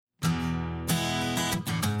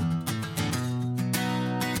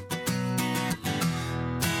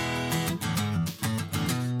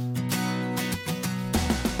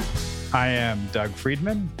I am Doug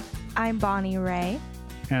Friedman. I'm Bonnie Ray.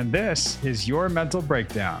 And this is Your Mental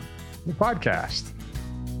Breakdown, the podcast.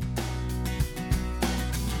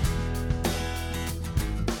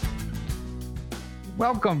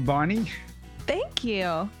 Welcome, Bonnie. Thank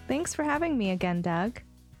you. Thanks for having me again, Doug.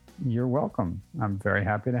 You're welcome. I'm very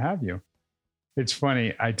happy to have you. It's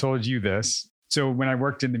funny. I told you this. So when I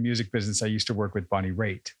worked in the music business, I used to work with Bonnie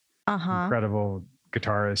Raitt. Incredible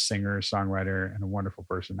guitarist, singer, songwriter, and a wonderful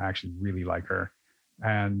person. I actually really like her.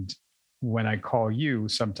 And when I call you,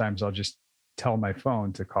 sometimes I'll just tell my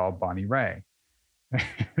phone to call Bonnie Ray.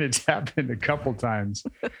 It's happened a couple times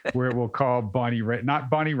where it will call Bonnie Raitt, not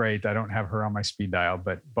Bonnie Raitt. I don't have her on my speed dial,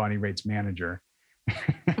 but Bonnie Raitt's manager.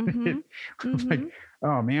 I'm like,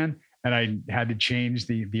 oh man. And I had to change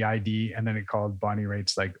the ID, and then it called Bonnie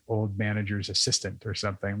Raitt's like old manager's assistant or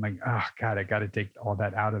something. I'm like, oh God, I got to take all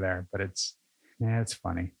that out of there. But it's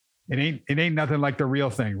funny. It ain't nothing like the real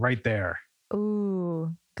thing right there.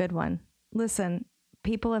 Ooh, good one. Listen,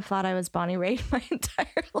 people have thought I was Bonnie Raitt my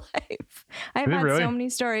entire life. I've had so many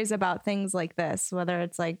stories about things like this, whether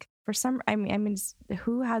it's like I mean,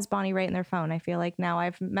 who has Bonnie Raitt in their phone? I feel like now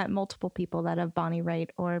I've met multiple people that have Bonnie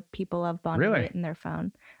Raitt, or people have Bonnie Raitt in their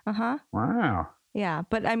phone. Wow. Yeah.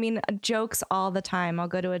 But I mean, jokes all the time. I'll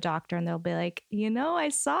go to a doctor and they'll be like, I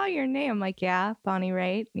saw your name. I'm like, yeah, Bonnie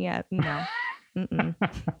Raitt. Yeah, no.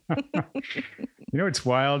 It's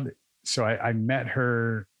wild. So I met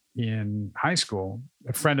her in high school.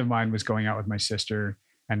 A friend of mine was going out with my sister,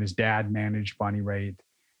 and his dad managed Bonnie Raitt,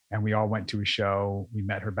 and we all went to a show. We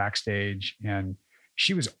met her backstage, and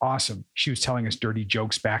she was awesome. She was telling us dirty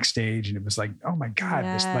jokes backstage, and it was like, oh my God,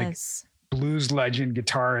 yes. This like blues legend,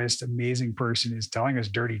 guitarist, amazing person is telling us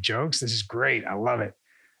dirty jokes. This is great. I love it.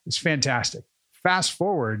 It's fantastic. Fast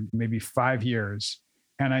forward maybe 5 years,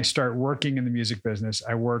 and I start working in the music business.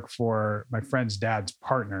 I work for my friend's dad's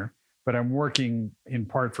partner, but I'm working in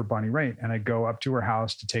part for Bonnie Raitt. And I go up to her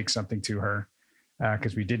house to take something to her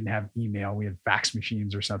because we didn't have email. We had fax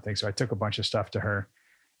machines or something. So I took a bunch of stuff to her,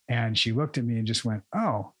 and she looked at me and just went,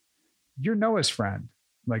 oh, you're Noah's friend.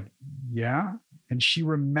 I'm like, yeah. And she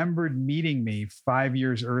remembered meeting me 5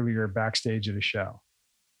 years earlier backstage at a show.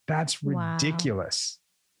 That's ridiculous.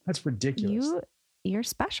 Wow. That's ridiculous. You're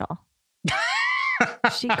special.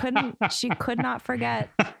 She could not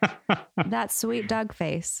forget that sweet Doug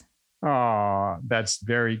face. Oh, that's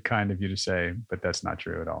very kind of you to say, but that's not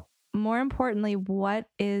true at all. More importantly, what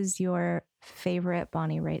is your favorite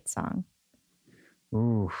Bonnie Raitt song?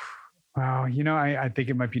 Ooh, wow. I think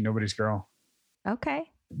it might be Nobody's Girl. Okay.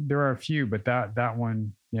 There are a few, but that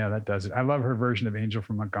one, yeah, that does it. I love her version of Angel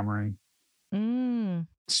from Montgomery.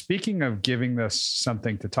 Speaking of giving us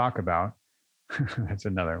something to talk about, that's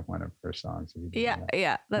another one of her songs. Yeah.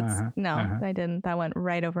 I didn't. That went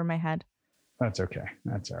right over my head. That's okay.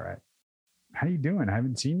 That's all right. How you doing? I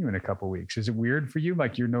haven't seen you in a couple of weeks. Is it weird for you?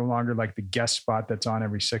 Like you're no longer like the guest spot that's on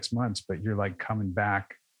every 6 months, but you're like coming back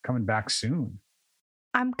soon.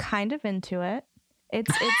 I'm kind of into it.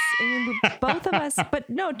 It's both of us, but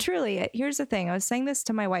no, truly, here's the thing. I was saying this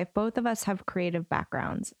to my wife. Both of us have creative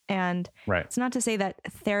backgrounds, and It's not to say that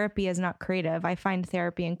therapy is not creative. I find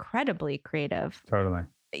therapy incredibly creative. Totally.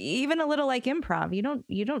 Even a little like improv.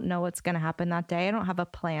 You don't know what's going to happen that day. I don't have a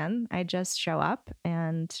plan. I just show up,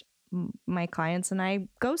 and my clients and I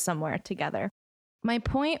go somewhere together. My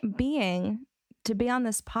point being, to be on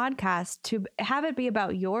this podcast, to have it be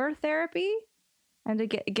about your therapy, and to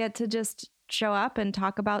get to just show up and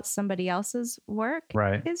talk about somebody else's work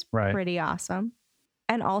is pretty awesome.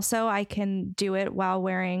 And also I can do it while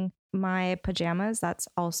wearing my pajamas. That's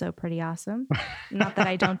also pretty awesome. Not that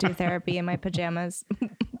I don't do therapy in my pajamas,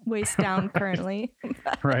 waist down currently.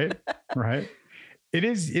 Right. It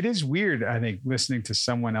is weird, I think, listening to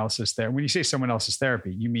someone else's therapy. When you say someone else's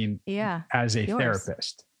therapy, you mean as a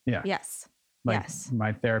therapist. Yeah. Yes. Like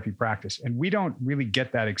my therapy practice. And we don't really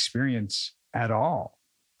get that experience at all.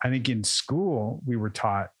 I think in school, we were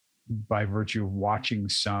taught by virtue of watching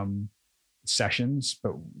some sessions,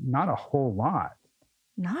 but not a whole lot.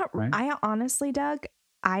 Right? I honestly, Doug,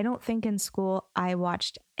 I don't think in school I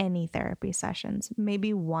watched any therapy sessions.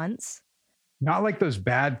 Maybe once. Not like those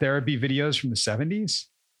bad therapy videos from the 70s?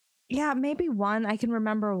 Yeah, maybe one. I can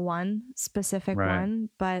remember one specific one,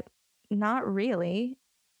 but not really.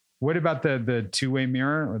 What about the two-way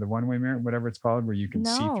mirror or the one-way mirror, whatever it's called, where you can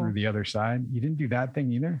see through the other side? You didn't do that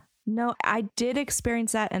thing either? No, I did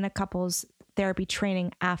experience that in a couples therapy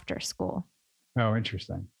training after school. Oh,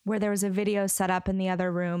 interesting. Where there was a video set up in the other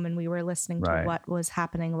room and we were listening to what was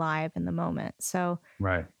happening live in the moment. So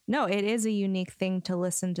no, it is a unique thing to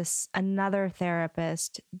listen to another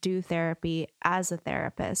therapist do therapy as a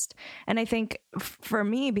therapist. And I think for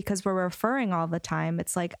me, because we're referring all the time,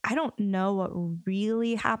 it's like, I don't know what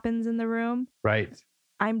really happens in the room. Right.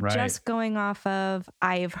 I'm just going off of,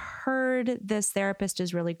 I've heard this therapist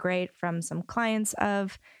is really great from some clients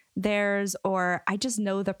of theirs, or I just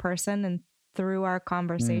know the person, and through our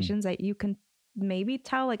conversations that you can maybe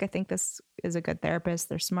tell, like, I think this is a good therapist.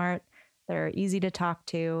 They're smart. They're easy to talk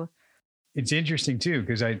to. It's interesting too,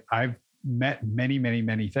 because I've met many, many,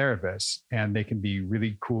 many therapists, and they can be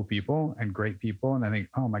really cool people and great people. And I think,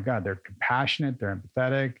 oh my God, they're compassionate. They're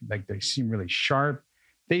empathetic. Like, they seem really sharp.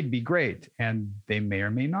 They'd be great. And they may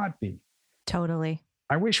or may not be. Totally.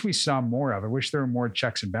 I wish we saw more of it. I wish there were more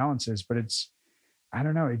checks and balances, but I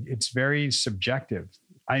don't know. It's very subjective.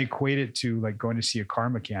 I equate it to like going to see a car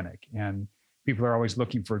mechanic, and people are always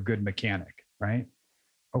looking for a good mechanic, right?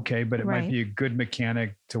 Okay, but it might be a good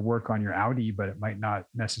mechanic to work on your Audi, but it might not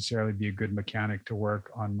necessarily be a good mechanic to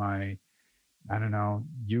work on my, I don't know,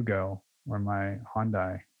 Yugo or my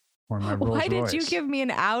Hyundai or my Rolls Royce. Why did you give me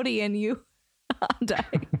an Audi and you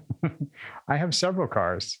Hyundai? I have several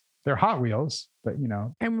cars. They're Hot Wheels, but you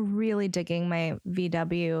know. I'm really digging my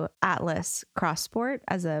VW Atlas Cross Sport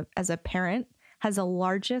as a parent. Has the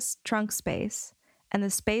largest trunk space, and the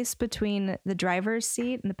space between the driver's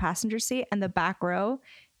seat and the passenger seat and the back row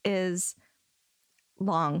is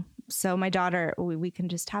long. So my daughter, we can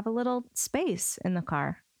just have a little space in the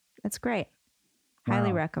car. It's great. Wow.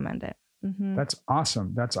 Highly recommend it. Mm-hmm. That's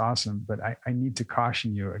awesome. That's awesome. But I need to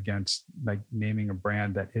caution you against like naming a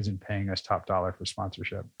brand that isn't paying us top dollar for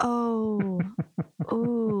sponsorship. Oh,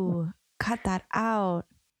 ooh, cut that out.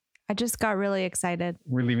 I just got really excited.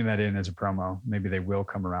 We're leaving that in as a promo. Maybe they will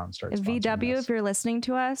come around and start sponsoring VW, us. if you're listening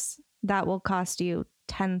to us, that will cost you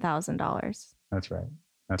 $10,000. That's right.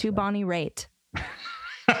 To Bonnie Raitt.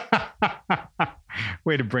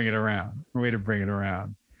 Way to bring it around. Way to bring it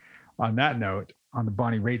around. On that note, on the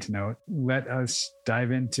Bonnie Raitt note, let us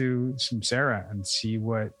dive into some Sarah and see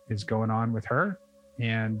what is going on with her.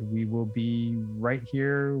 And we will be right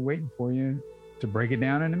here waiting for you to break it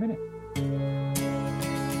down in a minute.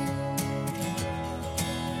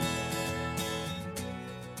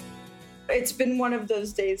 It's been one of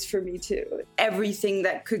those days for me too. Everything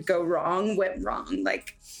that could go wrong went wrong.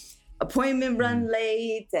 Like appointment run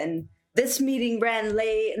late, and this meeting ran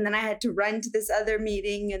late, and then I had to run to this other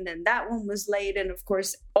meeting, and then that one was late. And of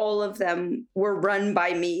course, all of them were run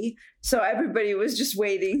by me. So everybody was just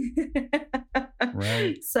waiting.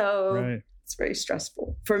 Right. So It's very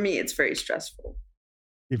stressful. For me, it's very stressful.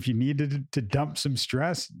 If you needed to dump some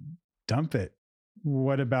stress, dump it.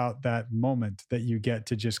 What about that moment that you get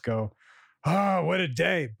to just go, oh, what a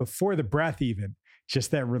day, before the breath even,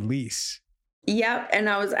 just that release? Yeah. And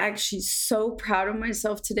I was actually so proud of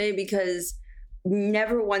myself today, because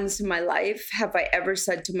never once in my life have I ever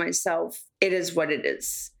said to myself, it is what it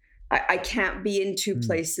is. I can't be in two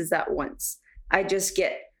places at once. I just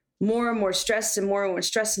get more and more stressed and more and more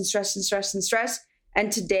stress and stress and stress and stress.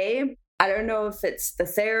 And today, I don't know if it's the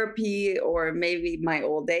therapy or maybe my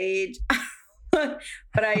old age, but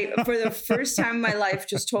I, for the first time in my life,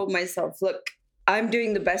 just told myself, look, I'm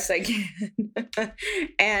doing the best I can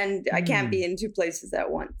and I can't be in two places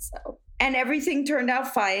at once. So, and everything turned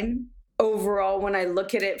out fine. Overall, when I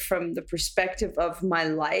look at it from the perspective of my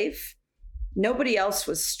life, nobody else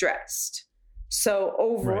was stressed. So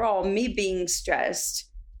overall, me being stressed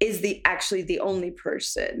is actually the only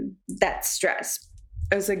person that's stressed.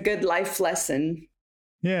 It was a good life lesson.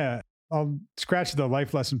 Yeah, I'll scratch the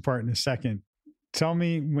life lesson part in a second. Tell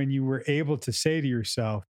me when you were able to say to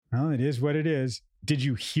yourself, well, it is what it is. Did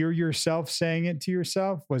you hear yourself saying it to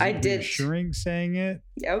yourself? Was it reassuring saying it?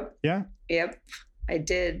 Yep. Yeah? Yep, I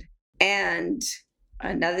did. And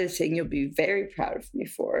another thing you'll be very proud of me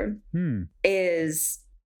for is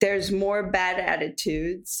there's more bad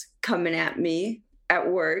attitudes coming at me at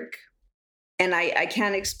work. And I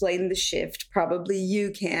can't explain the shift. Probably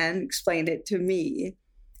you can explain it to me.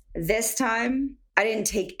 This time, I didn't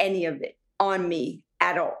take any of it on me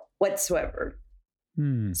at all whatsoever.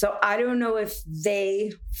 So I don't know if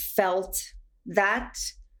they felt that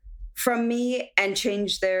from me and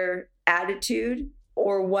changed their attitude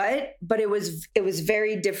or what, but it was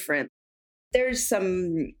very different. There's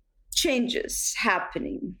some changes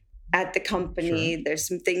happening at the company. Sure. There's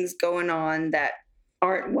some things going on that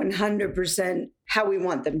aren't 100% how we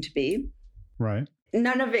want them to be. Right.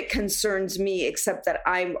 None of it concerns me except that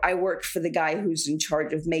I work for the guy who's in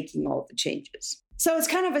charge of making all the changes. So it's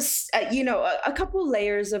kind of a couple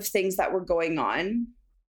layers of things that were going on.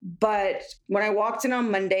 But when I walked in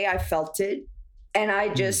on Monday, I felt it and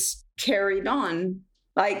I just carried on.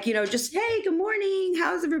 Like, just, hey, good morning.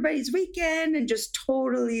 How's everybody's weekend? And just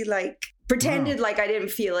totally like pretended like I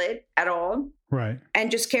didn't feel it at all. Right.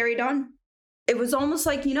 And just carried on. It was almost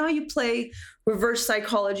like, how you play reverse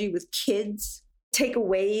psychology with kids, take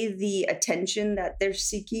away the attention that they're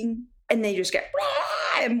seeking, and they just get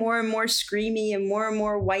and more screamy and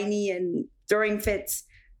more whiny and throwing fits.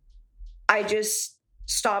 I just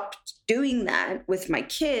stopped doing that with my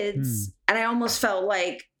kids. And I almost felt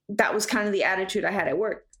like that was kind of the attitude I had at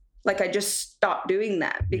work. Like I just stopped doing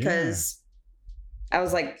that because I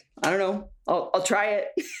was like, I don't know, I'll try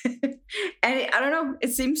it. And I don't know, it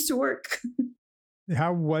seems to work.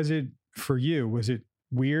 How was it for you? Was it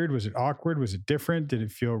weird? Was it awkward? Was it different? Did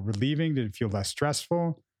it feel relieving? Did it feel less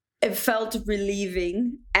stressful? It felt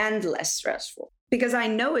relieving and less stressful because I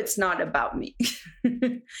know it's not about me.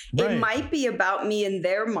 It might be about me in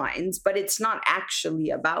their minds, but it's not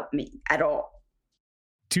actually about me at all.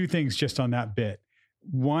 Two things just on that bit.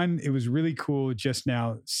 One, it was really cool just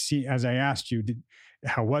now. See, as I asked you,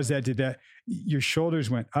 how was that? Your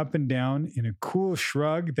shoulders went up and down in a cool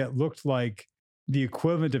shrug that looked like the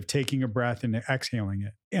equivalent of taking a breath and exhaling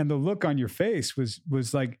it. And the look on your face was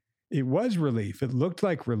like, it was relief. It looked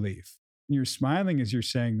like relief. You're smiling as you're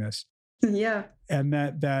saying this. Yeah. And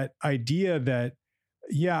that idea that,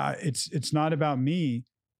 it's not about me.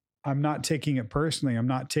 I'm not taking it personally. I'm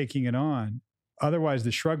not taking it on. Otherwise,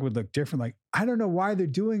 the shrug would look different. Like, I don't know why they're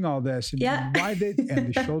doing all this. And why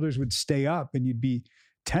and the shoulders would stay up and you'd be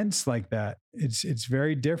tense like that. It's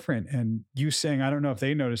very different. And you saying, I don't know if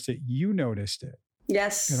they noticed it, you noticed it.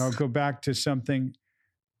 Yes. And I'll go back to something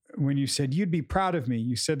when you said you'd be proud of me.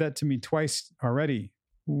 You said that to me twice already.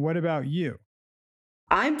 What about you?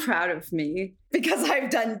 I'm proud of me because I've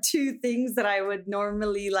done two things that I would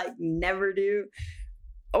normally never do.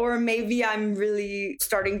 Or maybe I'm really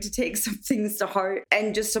starting to take some things to heart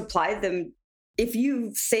and just apply them. If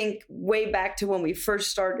you think way back to when we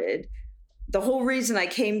first started, the whole reason I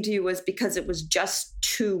came to you was because it was just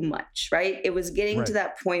too much, right? It was getting to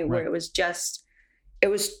that point where it was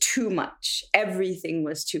too much. Everything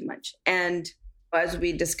was too much. And as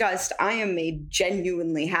we discussed, I am a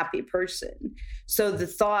genuinely happy person. So the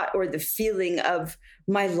thought or the feeling of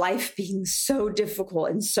my life being so difficult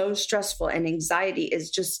and so stressful and anxiety is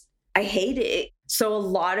just, I hate it. So a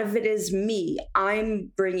lot of it is me.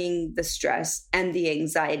 I'm bringing the stress and the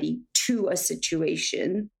anxiety to a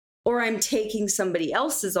situation, or I'm taking somebody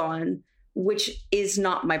else's on, which is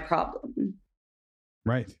not my problem.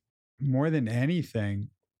 Right. More than anything,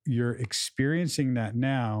 you're experiencing that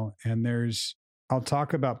now. And I'll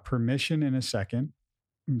talk about permission in a second.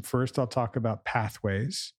 First, I'll talk about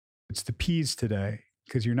pathways. It's the P's today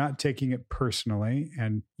because you're not taking it personally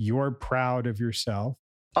and you're proud of yourself.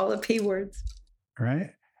 All the P words.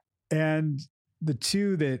 Right. And the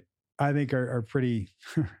two that I think are pretty,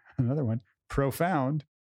 another one, profound,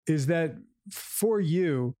 is that for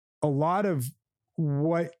you, a lot of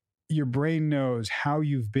what your brain knows how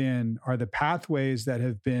you've been are the pathways that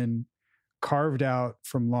have been carved out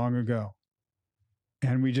from long ago.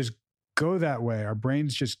 And we just go that way. Our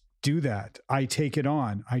brains just do that. I take it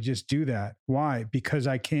on. I just do that. Why? Because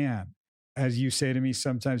I can. As you say to me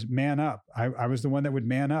sometimes, man up. I was the one that would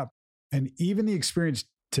man up. And even the experience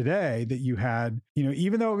today that you had,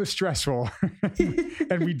 even though it was stressful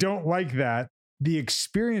and we don't like that, the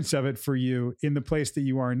experience of it for you in the place that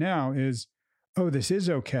you are now is, oh, this is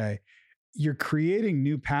okay. You're creating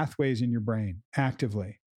new pathways in your brain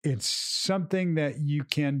actively. It's something that you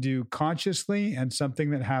can do consciously and something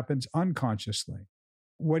that happens unconsciously.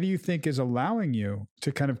 What do you think is allowing you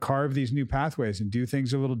to kind of carve these new pathways and do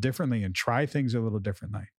things a little differently and try things a little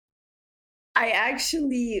differently? I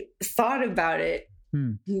actually thought about it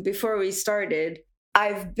before we started.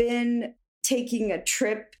 I've been taking a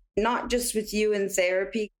trip, not just with you in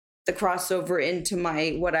therapy, the crossover into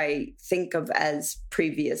what I think of as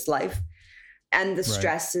previous life and the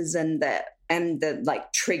stresses and the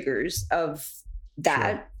triggers of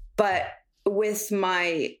that. Sure. But with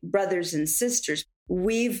my brothers and sisters,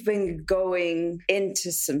 we've been going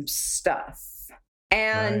into some stuff.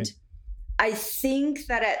 And I think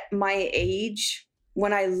that at my age,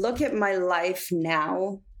 when I look at my life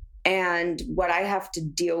now and what I have to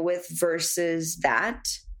deal with versus that,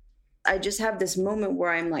 I just have this moment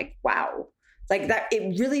where I'm like, wow, like that,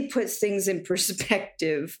 it really puts things in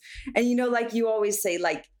perspective. And, like you always say,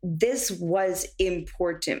 like, this was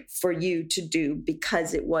important for you to do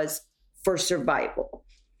because it was for survival.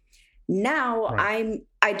 Now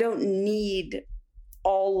I don't need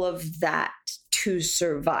all of that to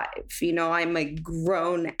survive. You know, I'm a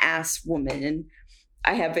grown ass woman and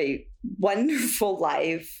I have a wonderful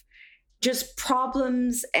life. Just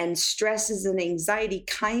problems and stresses and anxiety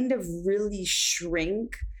kind of really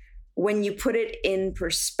shrink when you put it in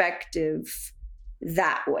perspective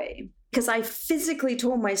that way. Because I physically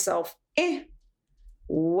told myself,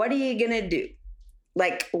 what are you going to do?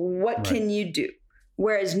 Like, what can you do?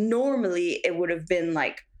 Whereas normally it would have been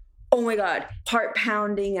like, oh my God, heart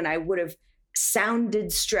pounding. And I would have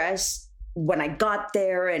sounded stressed when I got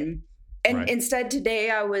there. And instead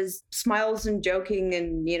today I was smiles and joking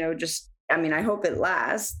and, you know, just, I mean, I hope it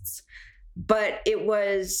lasts. But it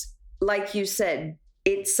was, like you said,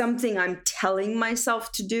 it's something I'm telling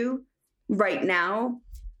myself to do right now.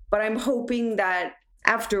 But I'm hoping that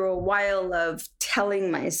after a while of telling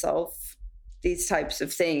myself these types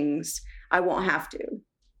of things, I won't have to.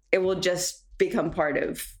 It will just become part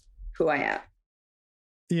of who I am.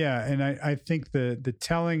 Yeah. And I think the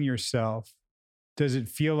telling yourself, does it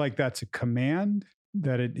feel like that's a command?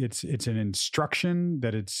 That it's an instruction,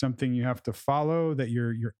 that it's something you have to follow, that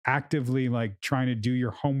you're actively like trying to do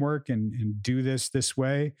your homework and do this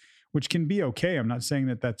way, which can be okay. I'm not saying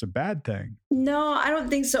that that's a bad thing. No, I don't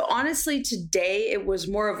think so. Honestly, today it was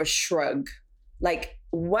more of a shrug. Like,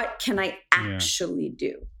 what can I actually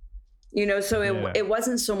do? You know, so it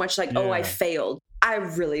wasn't so much like, oh, I failed. I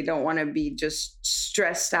really don't want to be just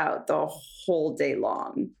stressed out the whole day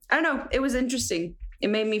long. I don't know. It was interesting. It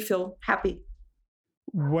made me feel happy.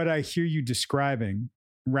 What I hear you describing,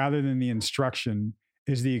 rather than the instruction,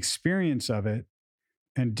 is the experience of it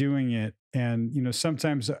and doing it. And, you know,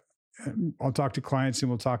 sometimes I'll talk to clients and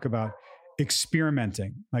we'll talk about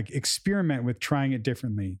experimenting, like experiment with trying it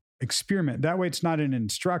differently. Experiment. That way it's not an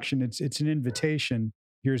instruction. It's an invitation.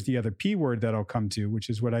 Here's the other P word that I'll come to, which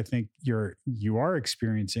is what I think you are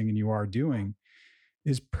experiencing and you are doing,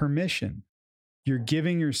 is permission. You're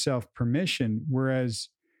giving yourself permission, whereas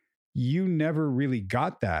you never really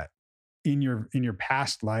got that in your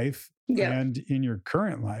past life and in your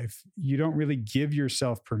current life. You don't really give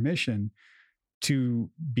yourself permission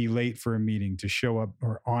to be late for a meeting, to show up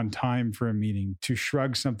or on time for a meeting, to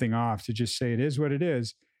shrug something off, to just say it is what it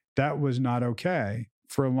is. That was not okay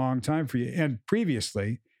for a long time for you. And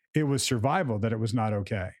previously, it was survival that it was not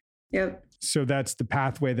okay. Yep. So that's the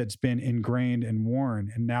pathway that's been ingrained and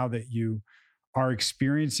worn. And now that you are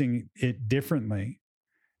experiencing it differently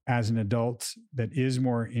as an adult that is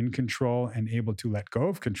more in control and able to let go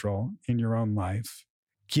of control in your own life,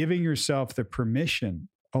 giving yourself the permission,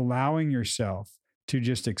 allowing yourself to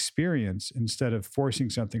just experience instead of forcing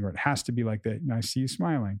something, or it has to be like that. And I see you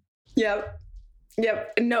smiling. Yep.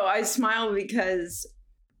 No, I smile because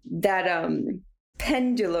that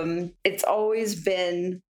pendulum, it's always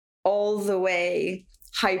been all the way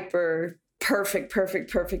hyper, perfect,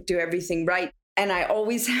 do everything right. And I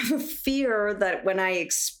always have a fear that when I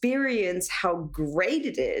experience how great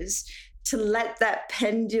it is to let that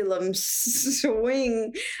pendulum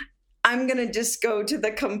swing, I'm going to just go to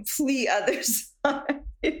the complete other side.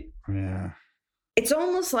 Yeah. It's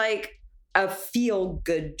almost like a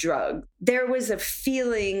feel-good drug. There was a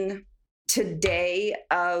feeling today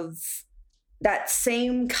of that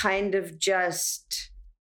same kind of just,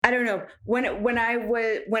 I don't know, when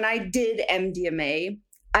I did MDMA,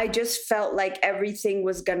 I just felt like everything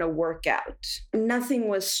was going to work out. Nothing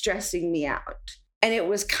was stressing me out. And it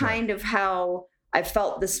was kind of how I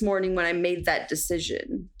felt this morning when I made that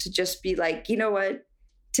decision to just be like, you know what?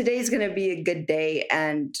 Today's going to be a good day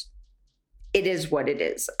and it is what it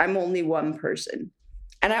is. I'm only one person.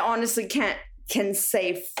 And I honestly can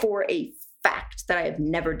say for a fact that I have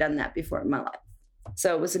never done that before in my life.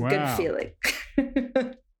 So it was a good feeling.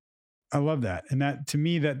 I love that. And that, to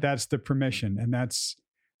me, that's the permission. And that's,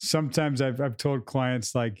 sometimes I've told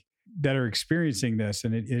clients like that are experiencing this,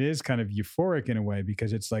 and it is kind of euphoric in a way,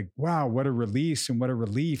 because it's like, wow, what a release and what a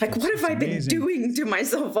relief. Like, what have I been doing to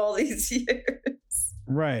myself all these years?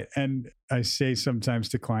 Right. And I say sometimes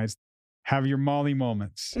to clients, have your Molly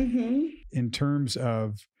moments in terms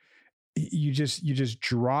of you just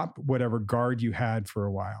drop whatever guard you had for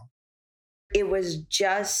a while. It was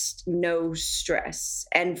just no stress.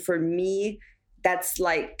 And for me, that's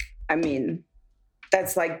like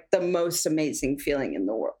the most amazing feeling in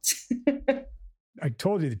the world. I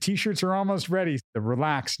told you, the t-shirts are almost ready. The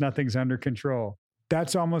relax, nothing's under control.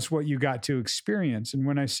 That's almost what you got to experience. And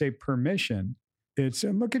when I say permission, it's,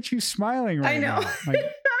 and look at you smiling right now. I know.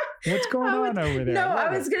 Like, what's going on over there? No, I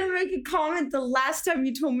was going to make a comment the last time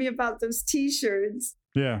you told me about those t-shirts.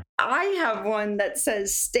 Yeah. I have one that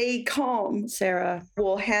says, stay calm, Sarah.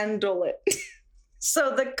 We'll handle it.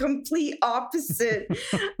 So the complete opposite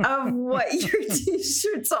of what your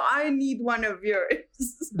t-shirt. So I need one of yours.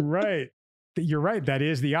 Right. You're right. That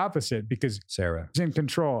is the opposite because Sarah is in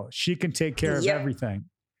control. She can take care of everything.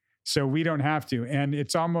 So we don't have to. And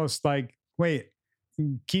it's almost like, wait,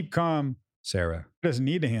 keep calm. Sarah doesn't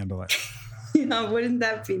need to handle it. Yeah, wouldn't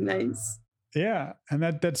that be nice? Yeah. And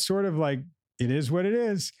that's sort of like, it is what it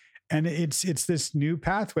is. And it's this new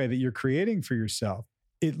pathway that you're creating for yourself.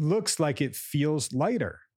 It looks like it feels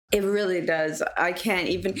lighter. It really does. I can't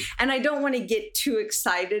even, and I don't want to get too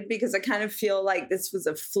excited because I kind of feel like this was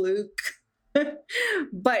a fluke.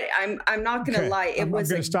 But I'm not going to lie. It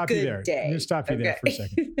was a good day. I'm going to stop you there for a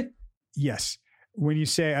second. Yes. When you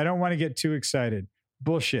say, I don't want to get too excited,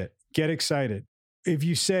 bullshit, get excited. If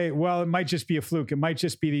you say, well, it might just be a fluke, it might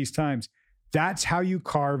just be these times, that's how you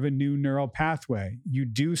carve a new neural pathway. You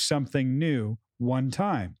do something new one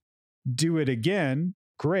time. Do it again,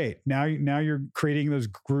 great. Now you're creating those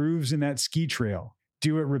grooves in that ski trail.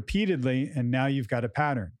 Do it repeatedly, and now you've got a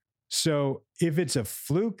pattern. So if it's a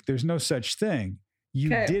fluke, there's no such thing. You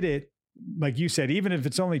did it, like you said, even if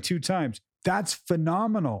it's only 2 times, that's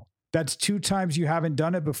phenomenal. That's 2 times you haven't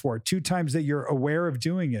done it before, 2 times that you're aware of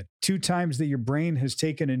doing it, 2 times that your brain has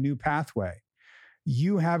taken a new pathway.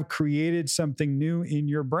 You have created something new in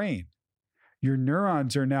your brain. Your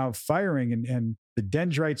neurons are now firing and the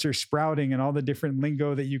dendrites are sprouting and all the different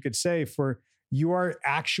lingo that you could say for you are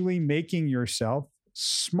actually making yourself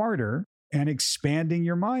smarter and expanding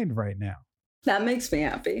your mind right now. That makes me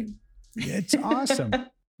happy. It's awesome.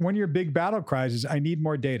 One of your big battle cries is, I need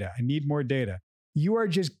more data. I need more data. You are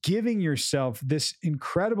just giving yourself this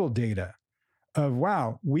incredible data of,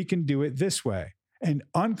 wow, we can do it this way. And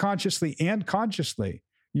unconsciously and consciously,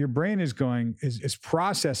 your brain is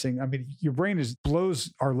processing. I mean, your brain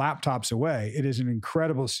blows our laptops away. It is an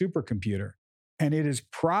incredible supercomputer. And it is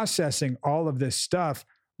processing all of this stuff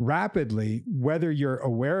rapidly, whether you're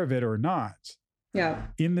aware of it or not. Yeah.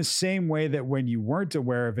 In the same way that when you weren't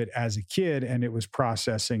aware of it as a kid and it was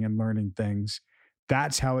processing and learning things,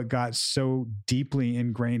 that's how it got so deeply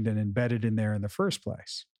ingrained and embedded in there in the first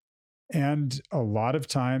place. And a lot of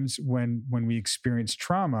times when we experience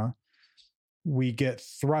trauma, we get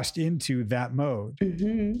thrust into that mode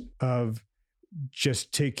of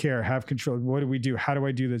just take care, have control. What do we do? How do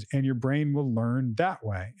I do this? And your brain will learn that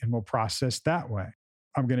way and will process that way.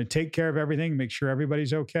 I'm going to take care of everything, make sure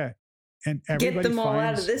everybody's okay. And everybody get them all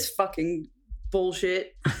out of this fucking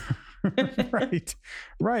bullshit.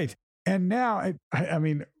 Right. And now, I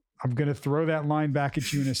mean, I'm going to throw that line back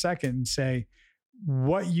at you in a second and say,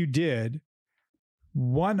 what you did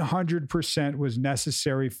 100% was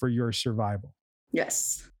necessary for your survival.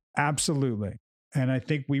 Yes. Absolutely. And I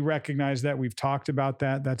think we recognize that. We've talked about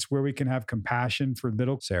that. That's where we can have compassion for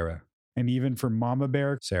little Sarah and even for Mama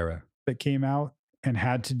Bear Sarah that came out and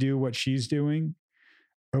had to do what she's doing.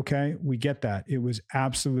 Okay, we get that. It was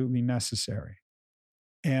absolutely necessary.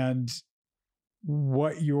 And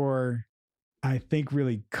what you're, I think,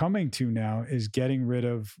 really coming to now is getting rid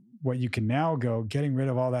of what you can now go, getting rid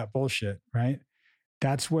of all that bullshit, right?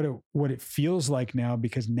 That's what it feels like now,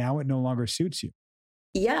 because now it no longer suits you.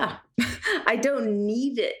 Yeah, I don't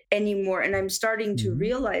need it anymore. And I'm starting to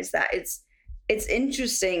realize that it's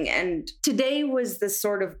interesting. And today was the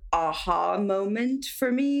sort of aha moment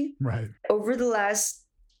for me. Right. Over the last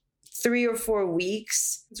 3 or 4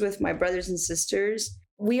 weeks with my brothers and sisters,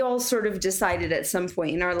 we all sort of decided at some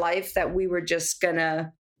point in our life that we were just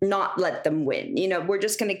gonna not let them win. You know, we're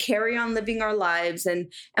just gonna carry on living our lives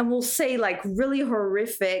and we'll say like really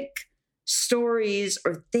horrific stories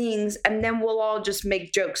or things, and then we'll all just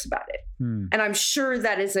make jokes about it. And I'm sure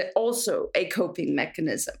that is also a coping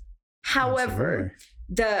mechanism. However,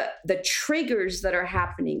 the triggers that are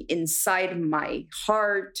happening inside my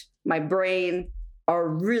heart, my brain, are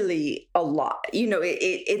really a lot. You know,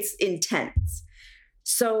 it's intense.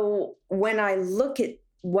 So when I look at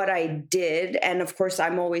what I did, and of course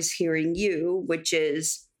I'm always hearing you, which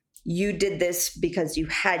is you did this because you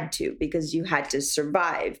had to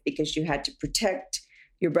survive, because you had to protect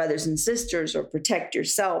your brothers and sisters or protect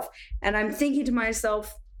yourself. And I'm thinking to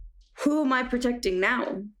myself, who am I protecting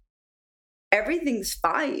now? Everything's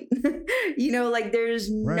fine. You know, like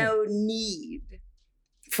there's no need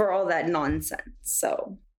for all that nonsense.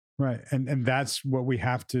 So. Right. And that's what we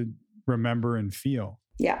have to remember and feel.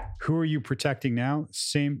 Yeah. Who are you protecting now?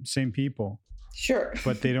 Same people. Sure.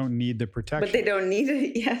 But they don't need the protection. But they don't need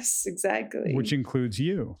it. Yes, exactly. Which includes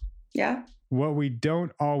you. Yeah. What we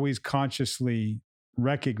don't always consciously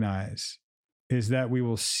recognize is that we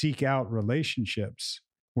will seek out relationships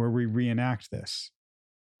where we reenact this.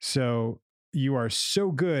 So you are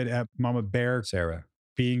so good at Mama Bear Sarah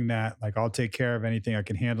being that, like, I'll take care of anything. I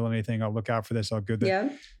can handle anything. I'll look out for this. I'll do that. Yeah.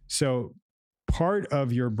 So part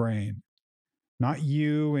of your brain, not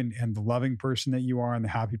you and the loving person that you are and the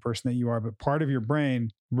happy person that you are, but part of your brain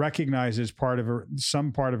recognizes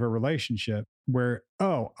some part of a relationship where,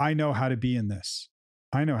 oh, I know how to be in this.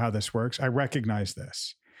 I know how this works. I recognize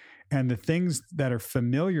this. And the things that are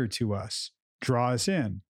familiar to us draw us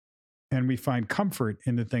in. And we find comfort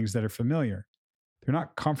in the things that are familiar. They're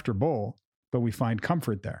not comfortable, but we find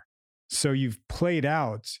comfort there. So you've played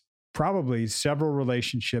out probably several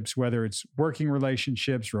relationships, whether it's working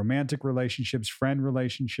relationships, romantic relationships, friend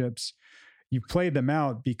relationships. You've played them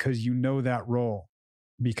out because you know that role,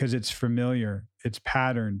 because it's familiar, it's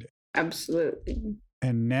patterned. Absolutely.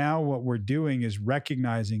 And now what we're doing is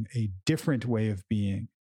recognizing a different way of being,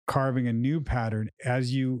 carving a new pattern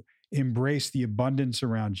as you embrace the abundance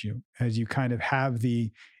around you, as you kind of have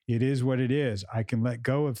it is what it is. I can let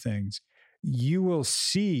go of things. You will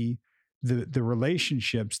see the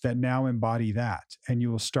relationships that now embody that, and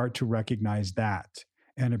you will start to recognize that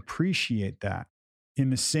and appreciate that.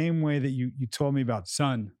 In the same way that you told me about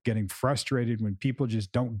son getting frustrated when people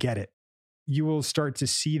just don't get it, you will start to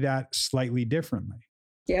see that slightly differently.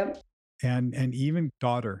 Yep. And even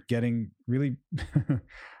daughter getting really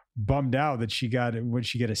bummed out that she got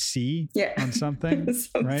a C on something,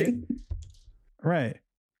 right? Right.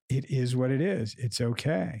 It is what it is. It's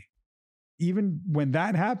okay. Even when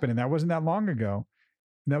that happened, and that wasn't that long ago,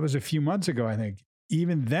 that was a few months ago, I think,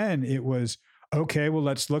 even then it was, okay, well,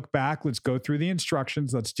 let's look back. Let's go through the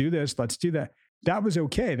instructions. Let's do this. Let's do that. That was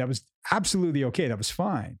okay. That was absolutely okay. That was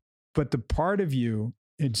fine. But the part of you,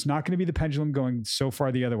 it's not going to be the pendulum going so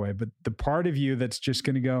far the other way, but the part of you that's just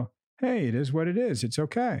going to go, hey, it is what it is. It's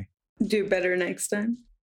okay. Do better next time.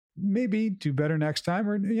 Maybe do better next time.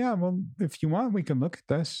 Or yeah, well, if you want, we can look at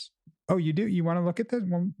this. Oh, you do? You want to look at this?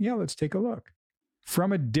 Well, yeah, let's take a look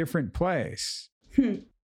from a different place,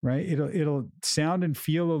 right? It'll sound and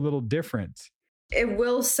feel a little different. It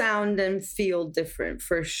will sound and feel different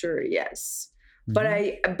for sure. Yes.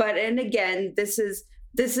 Mm-hmm. But again, this is,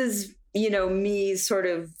 me sort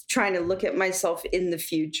of trying to look at myself in the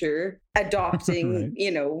future, adopting,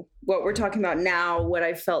 right. What we're talking about now, what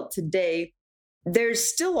I felt today. There's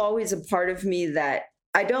still always a part of me that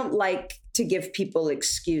I don't like to give people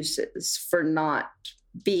excuses for not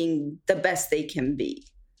being the best they can be,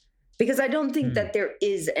 because I don't think that there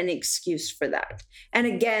is an excuse for that. And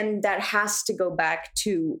again, that has to go back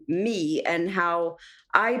to me and how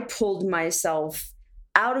I pulled myself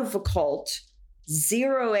out of a cult,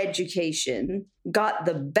 zero education, got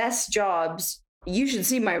the best jobs. You should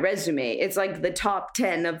see my resume. It's like the top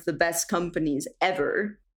 10 of the best companies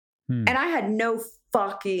ever. And I had no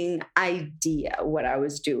fucking idea what I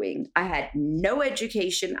was doing. I had no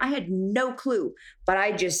education. I had no clue, but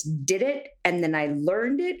I just did it. And then I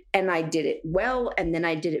learned it and I did it well. And then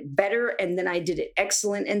I did it better. And then I did it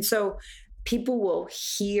excellent. And so people will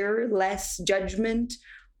hear less judgment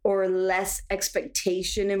or less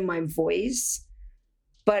expectation in my voice.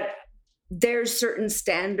 But there's certain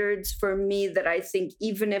standards for me that I think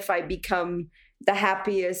even if I become the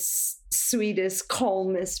happiest, sweetest,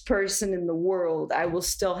 calmest person in the world, I will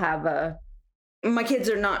still have my kids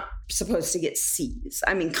are not supposed to get C's.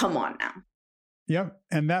 I mean, come on now. Yep.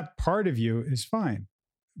 And that part of you is fine.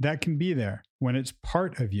 That can be there when it's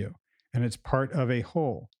part of you and it's part of a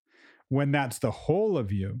whole. When that's the whole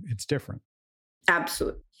of you, it's different.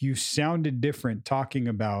 Absolutely. You sounded different talking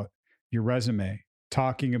about your resume,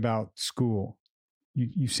 talking about school.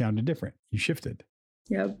 You sounded different. You shifted.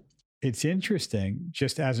 Yep. It's interesting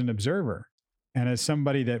just as an observer and as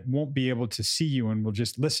somebody that won't be able to see you and will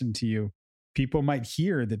just listen to you. People might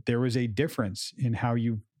hear that there was a difference in how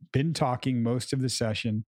you've been talking most of the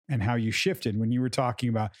session and how you shifted when you were talking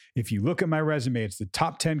about, if you look at my resume, it's the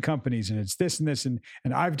top 10 companies and it's this and this and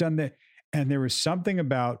I've done that. And there was something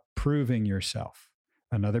about proving yourself,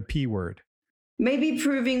 another P word. Maybe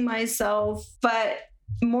proving myself, but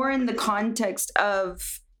more in the context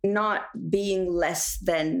of not being less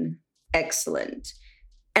than excellent.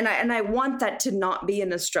 And I want that to not be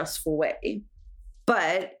in a stressful way,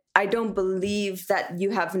 but I don't believe that you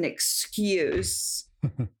have an excuse.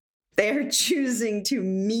 They're choosing to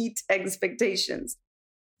meet expectations.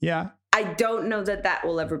 Yeah. I don't know that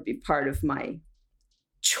will ever be part of my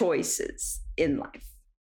choices in life.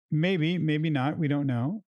 Maybe not. We don't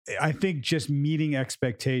know. I think just meeting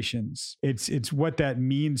expectations, it's what that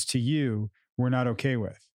means to you, we're not okay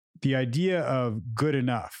with. The idea of good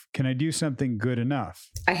enough. Can I do something good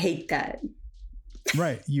enough? I hate that.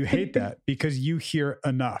 Right. You hate that because you hear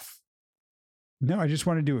enough. No, I just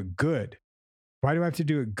want to do it good. Why do I have to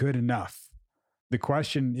do it good enough? The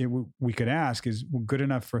question we could ask is, well, good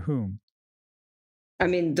enough for whom? I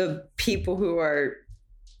mean, the people who are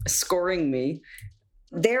scoring me.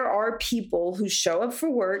 There are people who show up for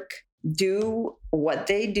work, do what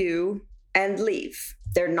they do, and leave.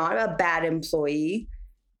 They're not a bad employee.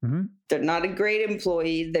 Mm-hmm. They're not a great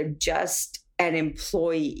employee. They're just an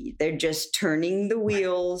employee. They're just turning the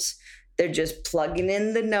wheels. They're just plugging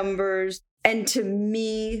in the numbers. And to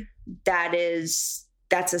me,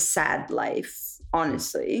 that's a sad life,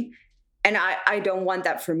 honestly. And I don't want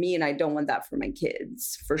that for me, and I don't want that for my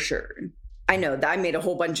kids, for sure. I know that I made a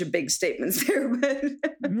whole bunch of big statements there, but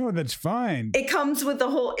no, that's fine. It comes with a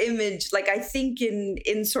whole image. Like, I think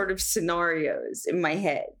in sort of scenarios in my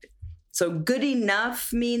head. So good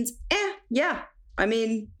enough means, yeah. I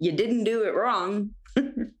mean, you didn't do it wrong,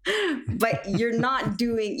 but you're not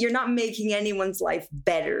making anyone's life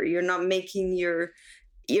better. You're not making your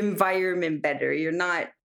environment better. You're not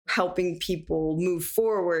helping people move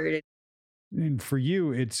forward. And for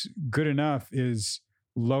you, it's good enough is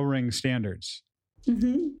lowering standards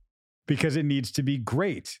because it needs to be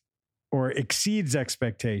great or exceeds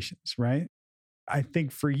expectations, right? I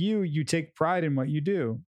think for you, you take pride in what you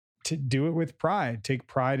do. To do it with pride, take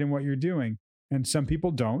pride in what you're doing. And some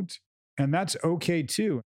people don't, and that's okay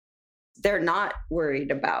too. They're not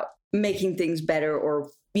worried about making things better or,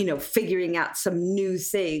 figuring out some new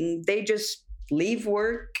thing. They just leave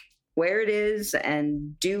work where it is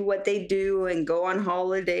and do what they do and go on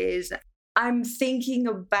holidays. I'm thinking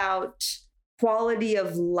about quality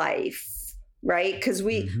of life, right? Because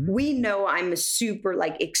we know I'm a super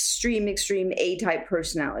extreme A-type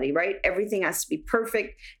personality, right? Everything has to be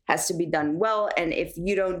perfect, has to be done well. And if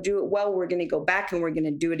you don't do it well, we're going to go back and we're going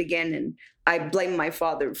to do it again. And I blame my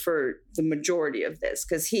father for the majority of this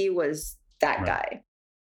because he was that guy.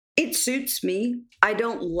 It suits me. I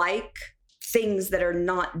don't like things that are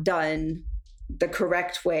not done the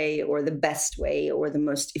correct way or the best way or the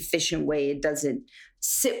most efficient way. It doesn't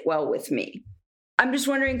sit well with me. I'm just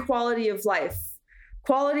wondering, quality of life.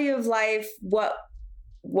 Quality of life, what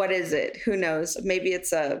is it? Who knows? Maybe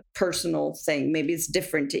it's a personal thing. Maybe it's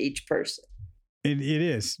different to each person. It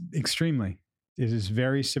is extremely. It is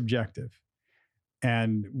very subjective.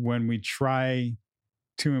 And when we try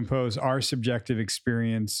to impose our subjective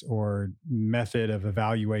experience or method of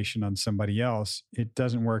evaluation on somebody else, it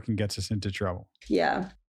doesn't work and gets us into trouble. Yeah.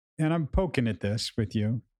 And I'm poking at this with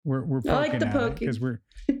you. We're poking I like the at poking. It because we're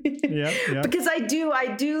yeah. Because I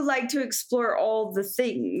do like to explore all the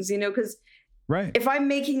things, because if I'm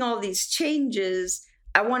making all these changes,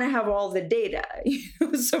 I want to have all the data,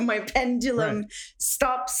 so my pendulum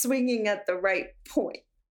stops swinging at the right point.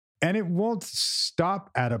 And it won't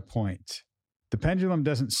stop at a point. The pendulum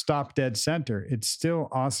doesn't stop dead center. It still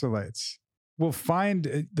oscillates. We'll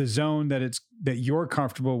find the zone that you're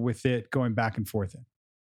comfortable with it going back and forth in.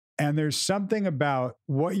 And there's something about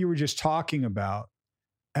what you were just talking about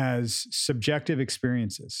as subjective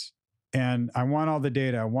experiences. And I want all the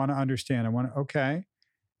data. I want to understand. Okay.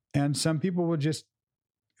 And some people will just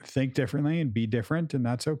think differently and be different, and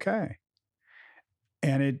that's okay.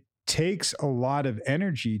 And it takes a lot of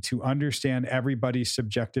energy to understand everybody's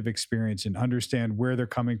subjective experience and understand where they're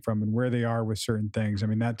coming from and where they are with certain things. I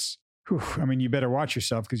mean, you better watch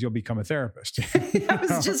yourself because you'll become a therapist. I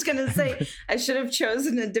was just going to say, I should have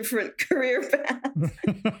chosen a different career path.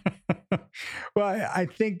 Well, I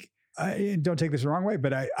think, don't take this the wrong way,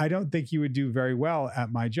 but I don't think you would do very well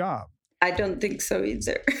at my job. I don't think so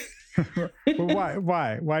either. Well,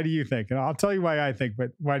 why? Why do you think? And I'll tell you why I think,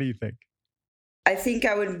 but why do you think? I think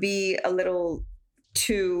I would be a little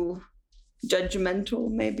too judgmental,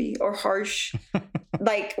 maybe, or harsh.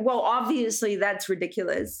 Obviously that's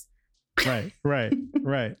ridiculous. Right.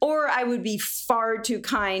 Or I would be far too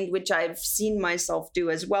kind, which I've seen myself do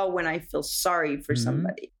as well when I feel sorry for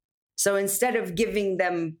somebody. So instead of giving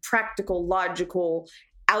them practical, logical,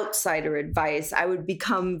 outsider advice, I would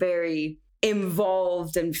become very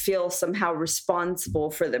involved and feel somehow responsible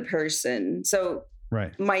for the person. So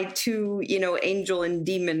my two, angel and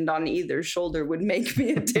demon on either shoulder would make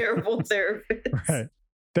me a terrible therapist. Right.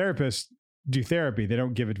 Therapists do therapy. They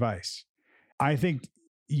don't give advice. I think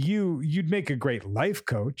you'd make a great life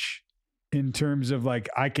coach in terms of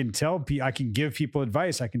I can give people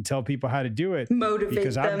advice. I can tell people how to do it. Motivate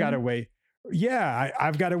because them. I've got a way. Yeah,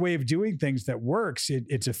 I've got a way of doing things that works.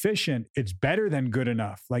 It's efficient. It's better than good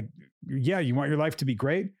enough. You want your life to be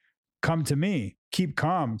great? Come to me. Keep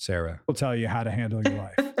calm. Sarah will tell you how to handle your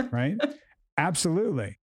life, right?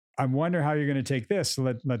 Absolutely. I wonder how you're going to take this.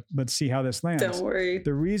 So let's see how this lands. Don't worry.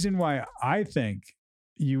 The reason why I think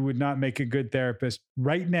you would not make a good therapist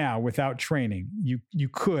right now without training, you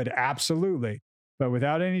could absolutely, but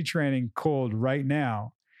without any training, cold right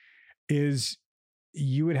now, is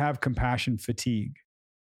you would have compassion fatigue.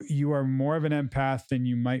 You are more of an empath than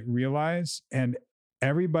you might realize. And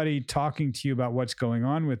everybody talking to you about what's going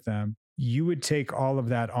on with them, you would take all of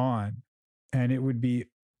that on and it would be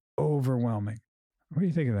overwhelming. What do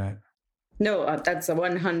you think of that? No, that's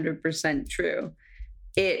 100% true.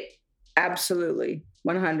 It absolutely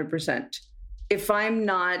 100%. If I'm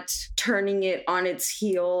not turning it on its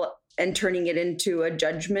heel and turning it into a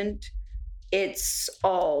judgment, it's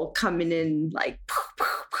all coming in like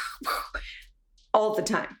all the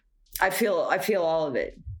time. I feel all of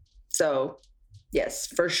it. So yes,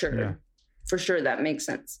 for sure. Yeah. For sure, that makes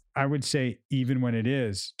sense. I would say even when it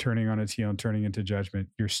is turning on its heel and turning into judgment,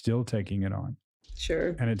 you're still taking it on.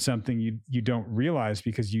 Sure. And it's something you don't realize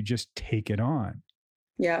because you just take it on.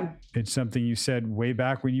 Yeah. It's something you said way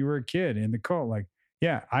back when you were a kid in the cult, like,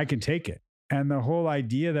 yeah, I can take it. And the whole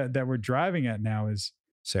idea that we're driving at now is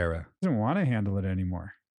Sarah doesn't want to handle it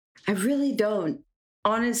anymore. I really don't.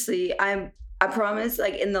 Honestly, I promise,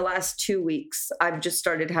 like in the last 2 weeks, I've just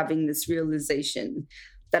started having this realization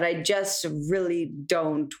that I just really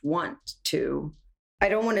don't want to. I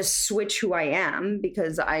don't want to switch who I am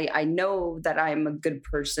because I know that I'm a good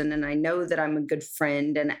person and I know that I'm a good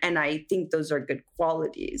friend and I think those are good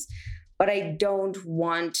qualities. But I don't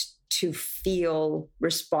want to feel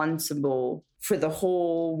responsible for the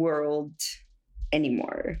whole world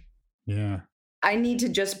anymore. Yeah. I need to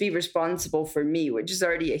just be responsible for me, which is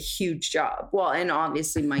already a huge job. Well, and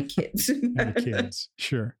obviously my kids. And kids,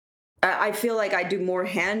 sure. I feel like I do more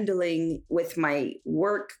handling with my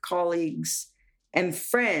work colleagues and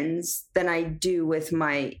friends than I do with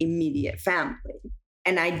my immediate family.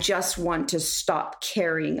 And I just want to stop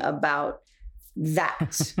caring about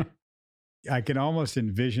that. I can almost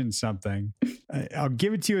envision something. I'll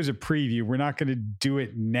give it to you as a preview. We're not going to do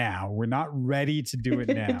it now. We're not ready to do it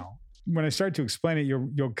now. When I start to explain it,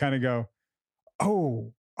 you'll kind of go,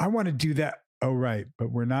 oh, I want to do that. Oh, right.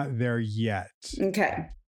 But we're not there yet. Okay.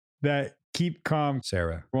 That keep calm,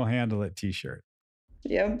 Sarah, we'll handle it t-shirt.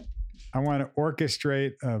 Yep. I want to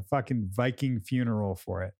orchestrate a fucking Viking funeral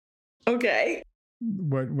for it. Okay.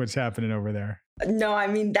 What's happening over there? No, I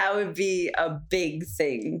mean, that would be a big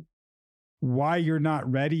thing. Why you're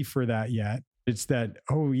not ready for that yet? It's that,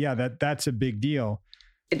 oh yeah, that's a big deal.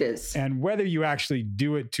 It is. And whether you actually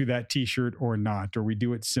do it to that t-shirt or not, or we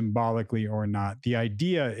do it symbolically or not, the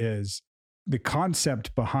idea is the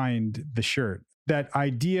concept behind the shirt. That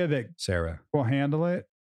idea that Sarah will handle it.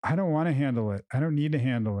 I don't want to handle it. I don't need to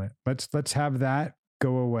handle it. Let's have that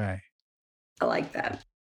go away. I like that.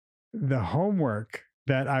 The homework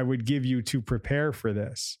that I would give you to prepare for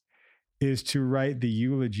this is to write the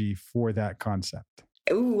eulogy for that concept.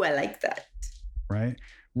 Ooh, I like that. Right?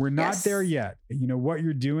 We're not there yet. You know, what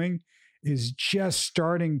you're doing is just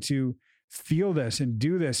starting to feel this and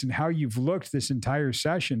do this, and how you've looked this entire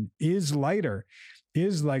session is lighter,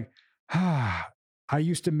 is like, I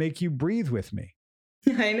used to make you breathe with me.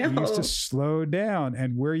 I know. You used to slow down,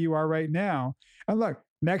 and where you are right now. And look,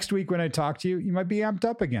 next week when I talk to you, you might be amped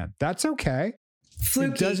up again. That's okay.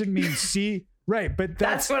 Fluky. It doesn't mean right, but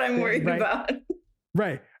that's what I'm worried about.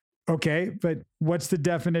 Right. Okay, but what's the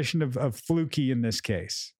definition of fluky in this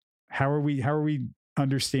case? How are we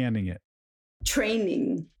understanding it?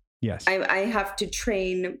 Training. Yes. I have to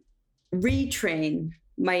retrain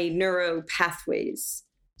my neuro pathways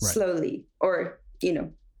slowly, or,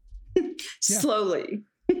 slowly.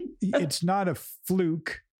 It's not a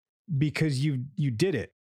fluke because you did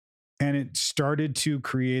it and it started to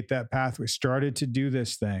create that pathway, started to do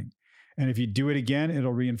this thing. And if you do it again,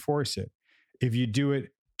 it'll reinforce it. If you do it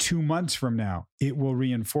 2 months from now, it will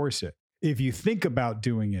reinforce it. If you think about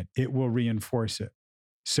doing it, it will reinforce it.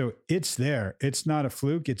 So it's there. It's not a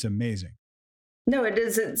fluke. It's amazing. No, it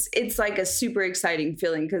is. It's like a super exciting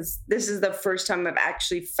feeling because this is the first time I've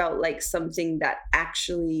actually felt like something that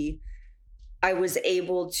actually I was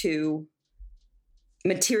able to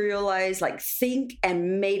materialize, like think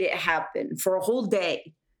and made it happen for a whole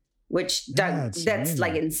day, which that's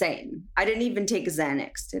like insane. I didn't even take a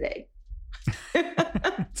Xanax today.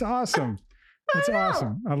 It's awesome. That's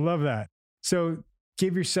awesome. I love that. So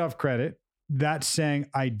give yourself credit. That's saying,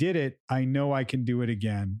 I did it. I know I can do it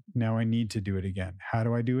again. Now I need to do it again. How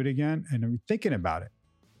do I do it again? And I'm thinking about it.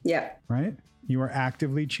 Yeah. Right? You are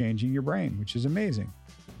actively changing your brain, which is amazing.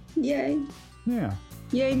 Yay. Yeah.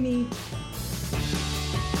 Yay me.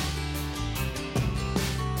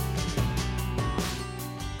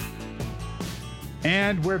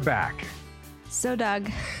 And we're back. So, Doug.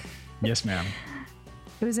 Yes, ma'am.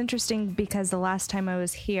 It was interesting because the last time I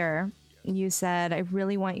was here, you said, I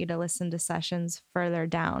really want you to listen to sessions further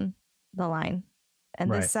down the line.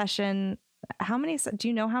 And this session, do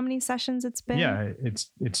you know how many sessions it's been? Yeah,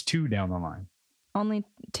 it's 2 down the line. Only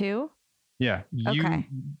 2? Yeah.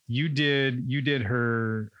 You did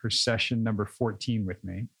her session number 14 with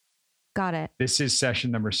me. Got it. This is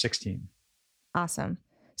session number 16. Awesome.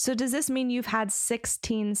 So does this mean you've had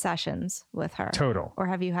 16 sessions with her? Total. Or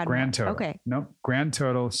have you had grand more? total? Okay. No, grand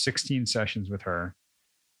total 16 sessions with her.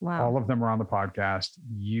 Wow. All of them are on the podcast.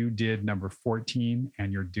 You did number 14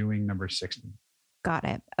 and you're doing number 16. Got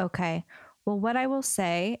it. Okay. Well, what I will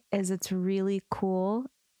say is it's really cool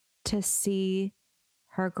to see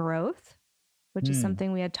her growth, which is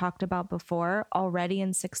something we had talked about before, already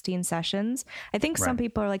in 16 sessions. I think some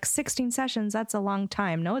people are like, 16 sessions, that's a long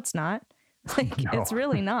time. No, it's not. Like, no. It's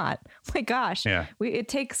really not. My gosh. Yeah. It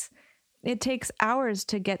takes hours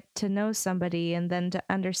to get to know somebody and then to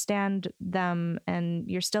understand them, and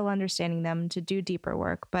you're still understanding them to do deeper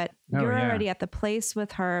work. But you're already at the place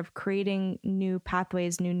with her of creating new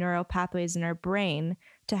pathways, new neural pathways in her brain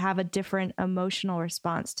to have a different emotional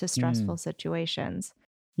response to stressful situations.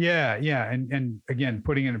 Yeah. Yeah. And again,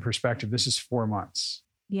 putting it in perspective, this is 4 months.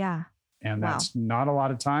 Yeah. And that's not a lot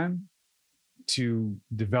of time to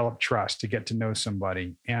develop trust, to get to know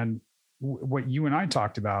somebody. And what you and I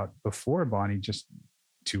talked about before, Bonnie, just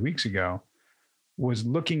 2 weeks ago, was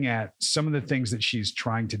looking at some of the things that she's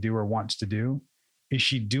trying to do or wants to do. Is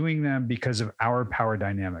she doing them because of our power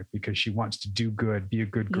dynamic, because she wants to do good, be a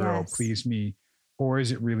good girl, please me, or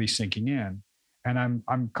is it really sinking in? And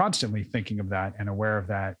I'm constantly thinking of that and aware of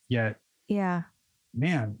that. Yet,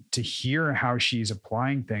 man, to hear how she's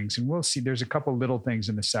applying things, and we'll see, there's a couple little things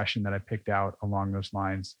in the session that I picked out along those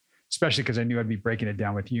lines, especially because I knew I'd be breaking it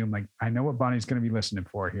down with you. I'm like, I know what Bonnie's going to be listening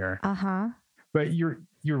for here. But you're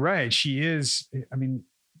right. She is, I mean,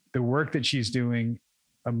 the work that she's doing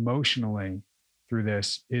emotionally through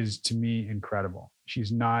this is, to me, incredible.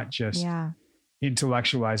 She's not just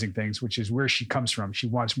intellectualizing things, which is where she comes from. She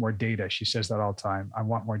wants more data. She says that all the time. I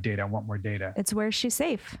want more data. I want more data. It's where she's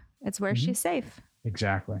safe. It's where she's safe.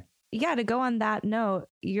 Exactly. Yeah, to go on that note,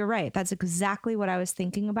 you're right. That's exactly what I was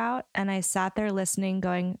thinking about. And I sat there listening,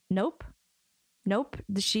 going, nope.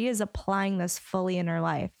 She is applying this fully in her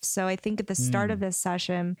life. So I think at the start of this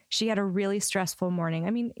session, she had a really stressful morning.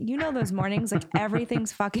 I mean, you know, those mornings, like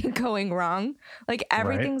everything's fucking going wrong. Like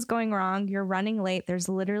everything's going wrong. You're running late. There's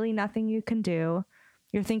literally nothing you can do.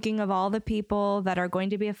 You're thinking of all the people that are going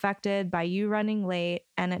to be affected by you running late.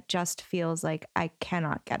 And it just feels like I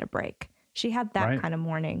cannot get a break. She had that kind of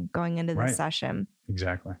morning going into the session.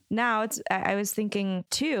 Exactly. Now I was thinking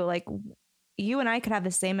too, like you and I could have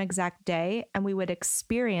the same exact day and we would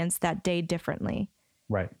experience that day differently.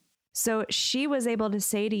 Right. So she was able to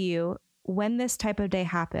say to you, when this type of day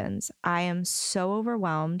happens, I am so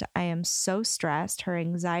overwhelmed. I am so stressed. Her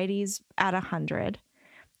anxiety's at 100.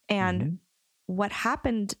 And what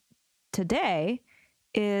happened today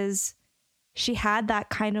is she had that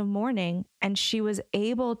kind of morning and she was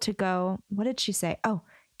able to go, what did she say? Oh,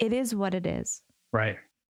 it is what it is. Right.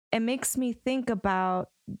 It makes me think about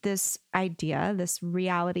this idea, this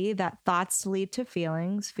reality that thoughts lead to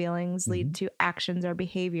feelings lead to actions or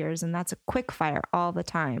behaviors. And that's a quick fire all the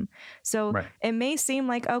time. So it may seem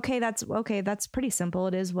like, that's pretty simple.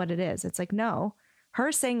 It is what it is. It's like, no,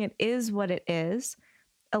 her saying it is what it is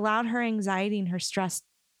allowed her anxiety and her stress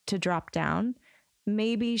to drop down.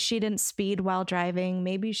 Maybe she didn't speed while driving.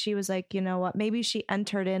 Maybe she was like, you know what? Maybe she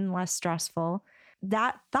entered in less stressful.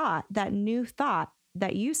 That thought, that new thought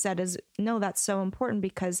that you said is, no, that's so important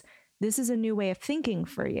because this is a new way of thinking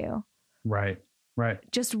for you. Right.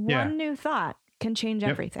 Just one new thought can change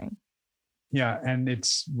everything. Yeah. And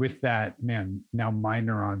it's with that, man, now my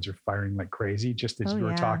neurons are firing like crazy just as you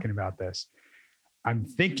were talking about this. I'm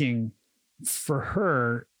thinking for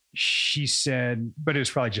her, she said, but it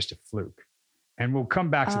was probably just a fluke. And we'll come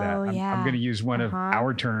back to that. I'm going to use one of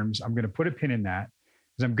our terms. I'm going to put a pin in that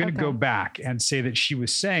because I'm going to go back and say that she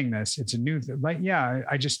was saying this. It's a new thing. Like,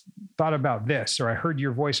 I just thought about this, or I heard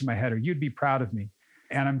your voice in my head, or you'd be proud of me.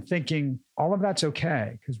 And I'm thinking all of that's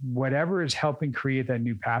okay because whatever is helping create that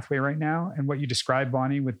new pathway right now, and what you described,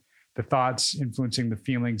 Bonnie, with the thoughts influencing the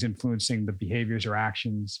feelings, influencing the behaviors or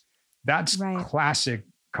actions, that's classic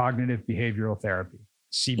cognitive behavioral therapy,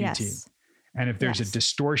 CBT. Yes. And if there's a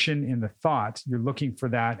distortion in the thought, you're looking for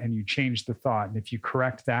that and you change the thought. And if you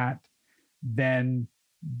correct that, then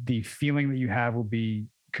the feeling that you have will be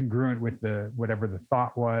congruent with whatever the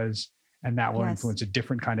thought was. And that will influence a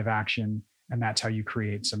different kind of action. And that's how you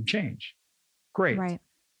create some change. Great. Right.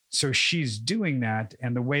 So she's doing that.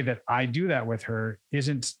 And the way that I do that with her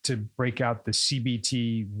isn't to break out the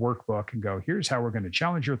CBT workbook and go, here's how we're going to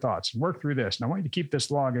challenge your thoughts and work through this. And I want you to keep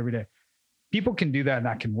this log every day. People can do that and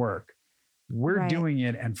that can work. We're doing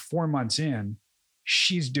it. And 4 months in,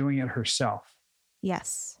 she's doing it herself.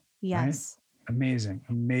 Yes. Right?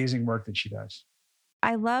 Amazing work that she does.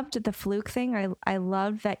 I loved the fluke thing. I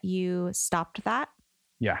loved that you stopped that.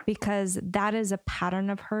 Yeah. Because that is a pattern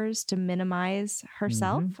of hers to minimize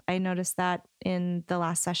herself. I noticed that in the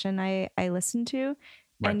last session I listened to.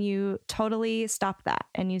 And you totally stopped that.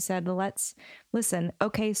 And you said, let's listen.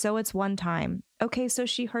 Okay, so it's one time. Okay, so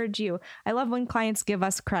she heard you. I love when clients give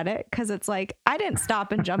us credit because it's like, I didn't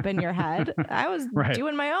stop and jump in your head. I was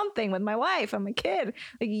doing my own thing with my wife and my kid.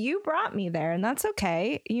 Like, you brought me there, and that's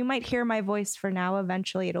okay. You might hear my voice for now.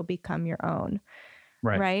 Eventually it'll become your own.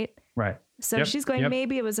 Right. So she's going,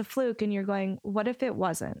 maybe it was a fluke. And you're going, what if it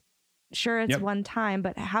wasn't? Sure, it's one time,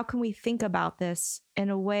 but how can we think about this in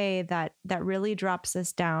a way that really drops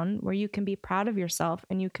us down, where you can be proud of yourself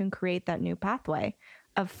and you can create that new pathway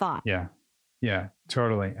of thought? Yeah,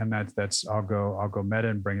 totally. And that's I'll go meta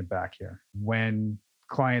and bring it back here. When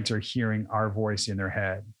clients are hearing our voice in their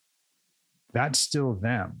head, that's still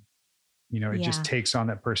them. It just takes on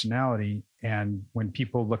that personality. And when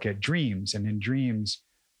people look at dreams, and in dreams,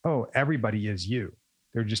 everybody is you.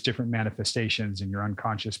 They're just different manifestations, and your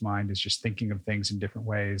unconscious mind is just thinking of things in different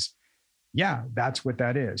ways. Yeah, that's what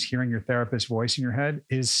that is. Hearing your therapist's voice in your head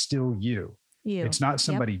is still you. It's not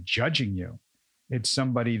somebody judging you. It's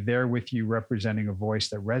somebody there with you, representing a voice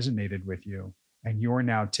that resonated with you. And you're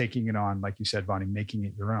now taking it on, like you said, Bonnie, making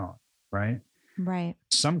it your own, right? Right.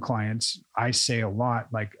 Some clients, I say a lot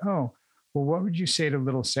like, oh, well, what would you say to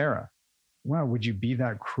little Sarah? Well, would you be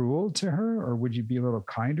that cruel to her, or would you be a little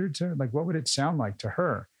kinder to her? Like, what would it sound like to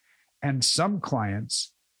her? And some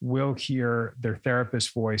clients will hear their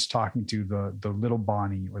therapist's voice talking to the little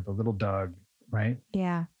Bonnie or the little Doug, right?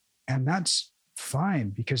 Yeah. And that's fine,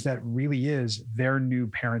 because that really is their new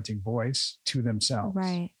parenting voice to themselves.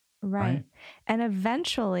 Right. And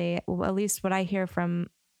eventually, at least what I hear from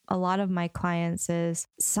a lot of my clients is,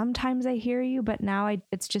 sometimes I hear you, but now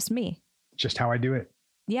it's just me. Just how I do it.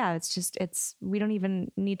 Yeah, we don't even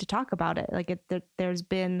need to talk about it. Like, there's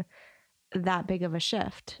been that big of a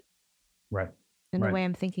shift. Right. In the way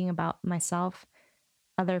I'm thinking about myself,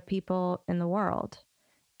 other people in the world.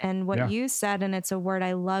 And what you said, and it's a word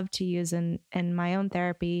I love to use in my own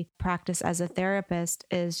therapy practice as a therapist,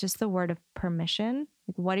 is just the word of permission.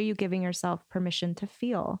 Like, what are you giving yourself permission to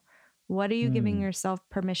feel? What are you giving yourself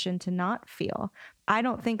permission to not feel? I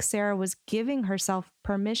don't think Sarah was giving herself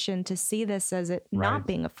permission to see this as it not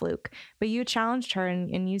being a fluke, but you challenged her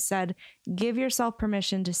and you said, give yourself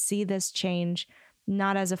permission to see this change,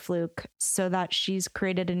 not as a fluke, so that she's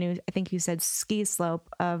created a new, I think you said, ski slope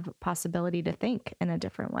of possibility to think in a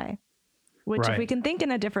different way, which if we can think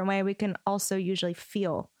in a different way, we can also usually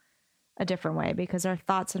feel a different way, because our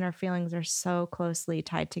thoughts and our feelings are so closely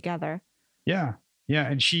tied together. Yeah. Yeah.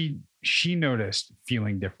 And she noticed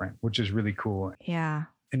feeling different, which is really cool. Yeah.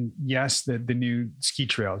 And yes, the new ski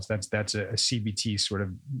trails, that's a CBT sort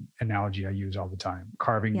of analogy I use all the time,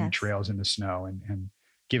 carving new trails in the snow and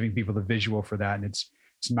giving people the visual for that. And it's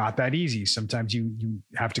not that easy. Sometimes you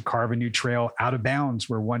have to carve a new trail out of bounds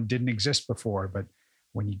where one didn't exist before. But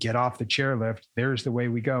when you get off the chairlift, there's the way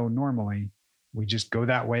we go normally. We just go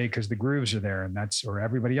that way because the grooves are there, and or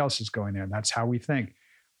everybody else is going there. And that's how we think.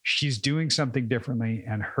 She's doing something differently,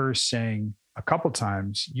 and her saying a couple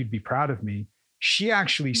times, "You'd be proud of me." She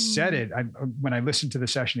actually said it. When I listened to the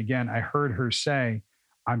session again, I heard her say,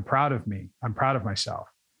 "I'm proud of me. I'm proud of myself."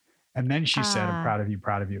 And then she said, "I'm proud of you,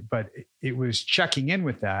 proud of you." But it was checking in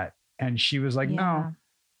with that. And she was like, "No,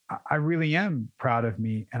 I really am proud of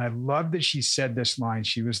me." And I love that she said this line.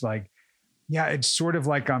 She was like, "Yeah, it's sort of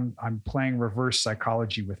like I'm playing reverse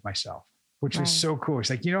psychology with myself," which was so cool. It's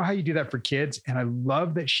like, you know how you do that for kids? And I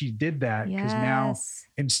love that she did that, because now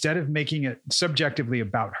instead of making it subjectively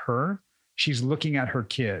about her, she's looking at her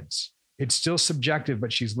kids. It's still subjective,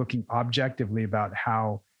 but she's looking objectively about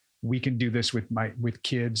how we can do this with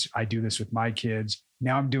kids. I do this with my kids.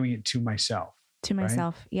 Now I'm doing it to myself.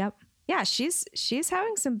 Yep. Yeah. She's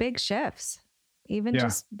having some big shifts, even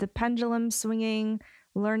just the pendulum swinging,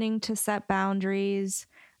 learning to set boundaries.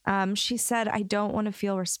 She said, "I don't want to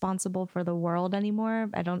feel responsible for the world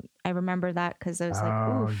anymore." I remember that because I was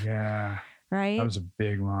like, oof. Yeah. Right. That was a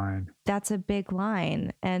big line. That's a big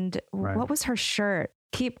line. And what was her shirt?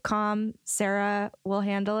 "Keep calm, Sarah will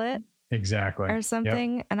handle it." Exactly. Or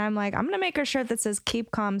something. Yep. And I'm like, I'm going to make a shirt that says,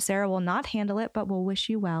 "Keep calm, Sarah will not handle it, but will wish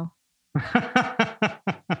you well."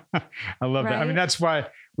 I love that. I mean, that's why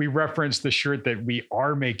we referenced the shirt that we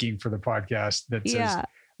are making for the podcast that says,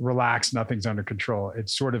 "Relax, nothing's under control."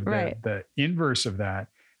 It's sort of the inverse of that,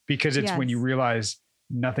 because it's when you realize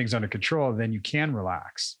nothing's under control, then you can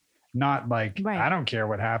relax. not like, I don't care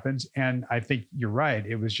what happens. And I think you're right.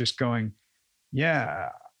 It was just going, yeah,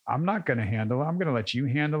 I'm not going to handle it. I'm going to let you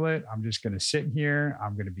handle it. I'm just going to sit here.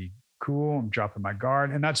 I'm going to be cool. I'm dropping my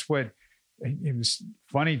guard. And that's what, it was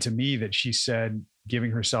funny to me that she said,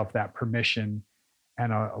 giving herself that permission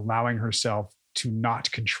and allowing herself to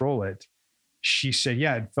not control it. She said,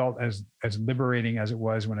 yeah, it felt as liberating as it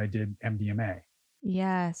was when I did MDMA.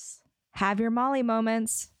 Yes. Have your Molly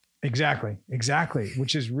moments. Exactly.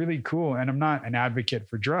 Which is really cool. And I'm not an advocate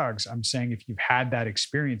for drugs. I'm saying if you've had that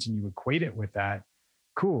experience and you equate it with that,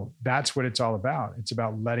 cool. That's what it's all about. It's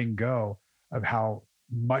about letting go of how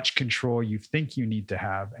much control you think you need to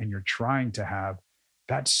have and you're trying to have.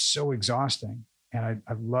 That's so exhausting. And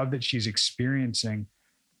I love that she's experiencing,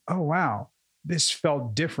 oh, wow, this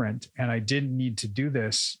felt different and I didn't need to do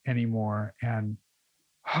this anymore. And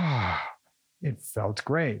it felt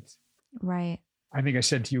great. Right. I think I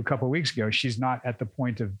said to you a couple of weeks ago, she's not at the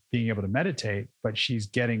point of being able to meditate, but she's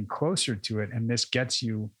getting closer to it. And this gets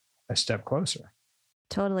you a step closer.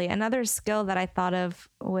 Totally. Another skill that I thought of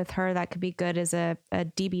with her that could be good is a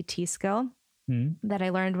DBT skill that I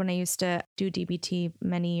learned when I used to do DBT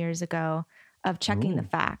many years ago, of checking the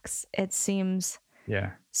facts. It seems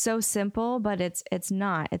so simple, but it's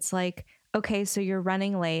not. It's like, okay, so you're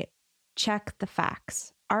running late, check the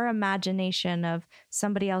facts. Our imagination of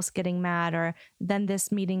somebody else getting mad, or then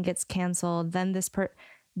this meeting gets canceled, then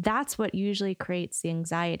that's what usually creates the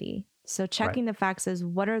anxiety. So checking the facts is,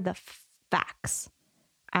 what are the facts?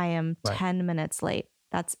 I am 10 minutes late.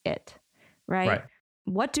 That's it. Right?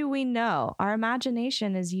 What do we know? Our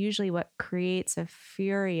imagination is usually what creates a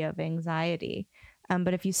fury of anxiety.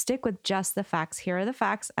 But if you stick with just the facts, here are the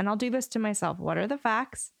facts, and I'll do this to myself. What are the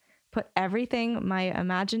facts? Put everything, my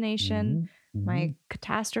imagination, my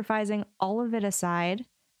catastrophizing, all of it aside.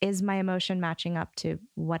 Is my emotion matching up to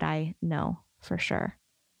what I know for sure?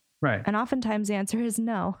 Right. And oftentimes the answer is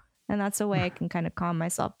no. And that's a way I can kind of calm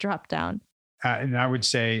myself, drop down. And I would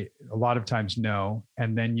say a lot of times no.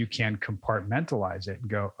 And then you can compartmentalize it and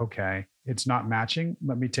go, okay, it's not matching.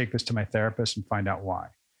 Let me take this to my therapist and find out why.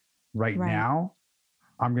 Right. Now,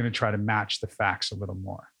 I'm going to try to match the facts a little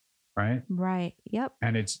more. Right. Right. Yep.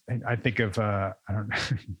 And I think of, I don't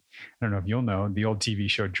know if you'll know the old TV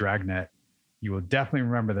show Dragnet. You will definitely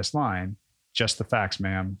remember this line, just the facts,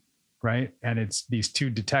 ma'am. Right. And it's these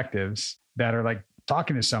two detectives that are like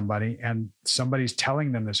talking to somebody, and somebody's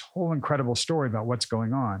telling them this whole incredible story about what's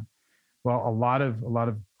going on. Well, a lot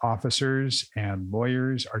of officers and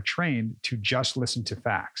lawyers are trained to just listen to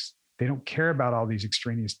facts. They don't care about all these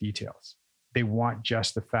extraneous details. They want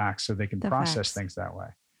just the facts so they can process things that way.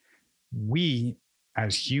 We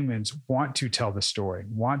as humans want to tell the story,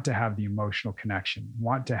 want to have the emotional connection,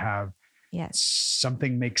 want to have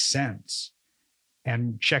something make sense.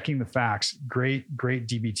 And checking the facts, great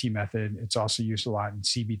DBT method. It's also used a lot in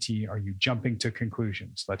CBT. Are you jumping to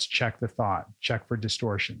conclusions? Let's check the thought, check for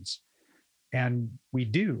distortions. And we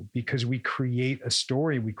do, because we create a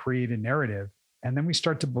story, we create a narrative, and then we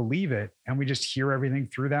start to believe it, and we just hear everything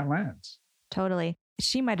through that lens. Totally.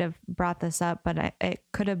 She might have brought this up, but it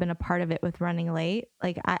could have been a part of it with running late.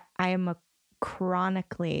 Like I am a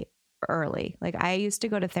chronically early. Like I used to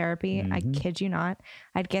go to therapy. I kid you not.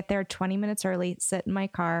 I'd get there 20 minutes early, sit in my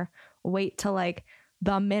car, wait till like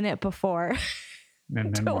the minute before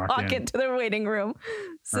and then to walk into the waiting room.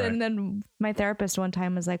 So, and then my therapist one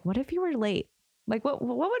time was like, what if you were late? Like what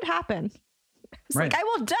would happen? It's like, I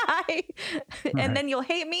will die. And then you'll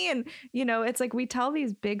hate me. And, it's like we tell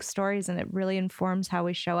these big stories and it really informs how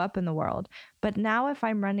we show up in the world. But now if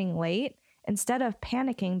I'm running late, instead of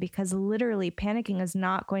panicking, because literally panicking is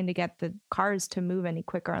not going to get the cars to move any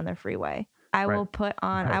quicker on the freeway, I will put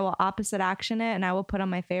on, I will opposite action it, and I will put on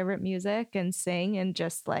my favorite music and sing and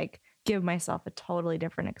just like give myself a totally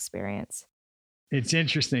different experience. It's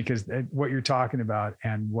interesting because what you're talking about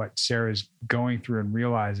and what Sarah's going through and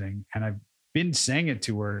realizing, and I've been saying it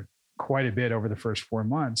to her quite a bit over the first 4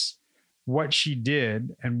 months, what she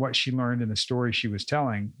did and what she learned in the story she was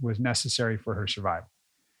telling was necessary for her survival.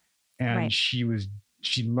 And she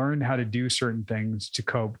learned how to do certain things to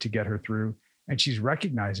cope, to get her through. And she's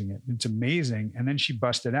recognizing it. It's amazing. And then she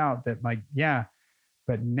busted out that like, yeah,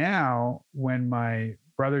 but now when my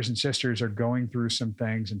brothers and sisters are going through some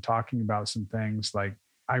things and talking about some things, like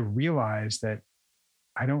I realize that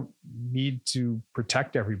I don't need to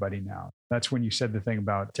protect everybody now. That's when you said the thing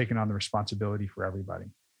about taking on the responsibility for everybody.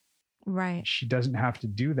 Right. She doesn't have to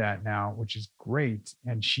do that now, which is great.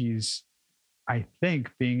 And she's, I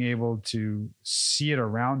think, being able to see it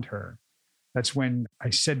around her. That's when I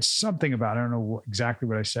said something about, I don't know exactly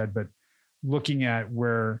what I said, but looking at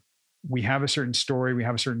where we have a certain story, we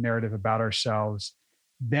have a certain narrative about ourselves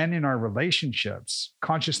then in our relationships,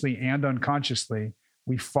 consciously and unconsciously,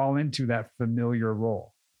 we fall into that familiar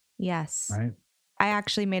role. Yes. Right. I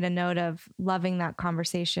actually made a note of loving that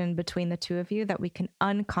conversation between the two of you, that we can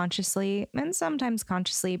unconsciously and sometimes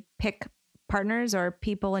consciously pick partners or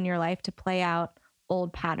people in your life to play out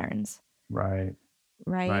old patterns. Right.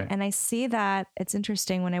 Right. And I see that it's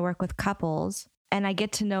interesting when I work with couples and I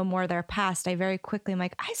get to know more of their past. I very quickly am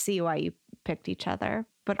like, I see why you picked each other,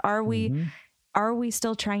 but are we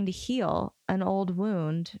still trying to heal an old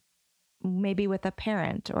wound, maybe with a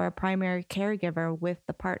parent or a primary caregiver with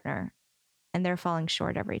the partner, and they're falling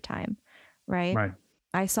short every time. Right.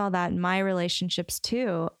 I saw that in my relationships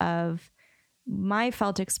too, of my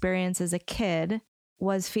felt experience as a kid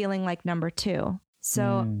was feeling like number two.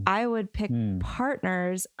 So I would pick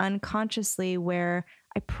partners unconsciously where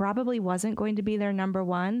I probably wasn't going to be their number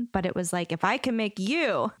one, but it was like, if I can make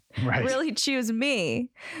you really choose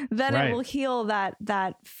me, then it will heal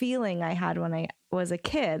that feeling I had when I was a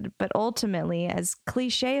kid. But ultimately, as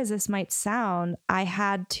cliche as this might sound, I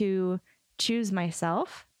had to choose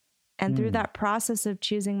myself. And through that process of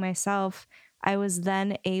choosing myself, I was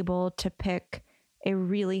then able to pick a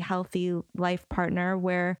really healthy life partner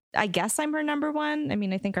where I guess I'm her number one. I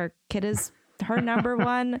mean, I think our kid is her number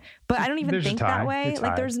one, but I don't even think that way.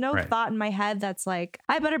 Like there's no thought in my head that's like,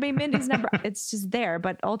 I better be Mindy's number. It's just there.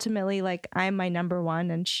 But ultimately, like, I'm my number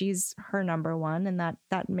one and she's her number one. And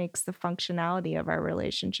that makes the functionality of our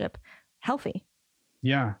relationship healthy.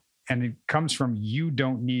 Yeah. And it comes from, you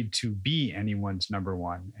don't need to be anyone's number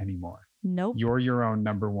one anymore. Nope. You're your own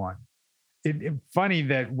number one. Funny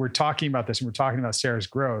that we're talking about this and we're talking about Sarah's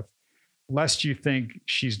growth. Lest you think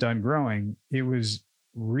she's done growing, it was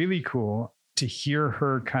really cool to hear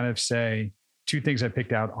her kind of say two things I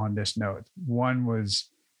picked out on this note. One was,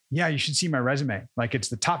 yeah, you should see my resume. Like, it's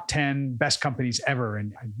the top 10 best companies ever.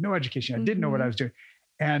 And I had no education. I didn't know what I was doing.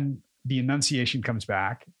 And the enunciation comes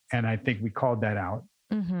back. And I think we called that out.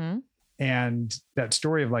 And that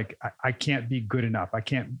story of like, I can't be good enough. I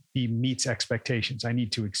can't be meets expectations. I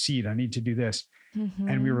need to exceed. I need to do this.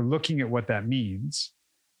 And we were looking at what that means.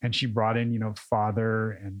 And she brought in,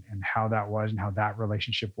 father and how that was and how that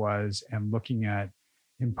relationship was, and looking at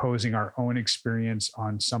imposing our own experience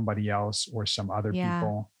on somebody else or some other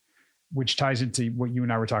people, which ties into what you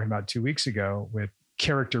and I were talking about 2 weeks ago with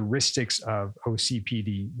characteristics of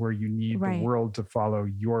OCPD, where you need the world to follow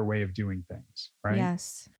your way of doing things. Right.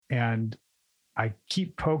 Yes. And I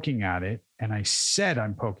keep poking at it. And I said,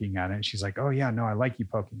 I'm poking at it. And she's like, oh yeah, no, I like you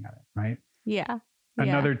poking at it. Right. Yeah.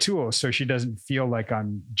 Another tool. So she doesn't feel like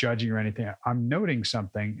I'm judging or anything. I'm noting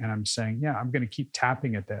something and I'm saying, yeah, I'm going to keep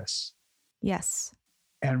tapping at this. Yes.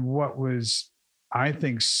 And what was, I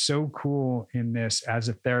think, so cool in this as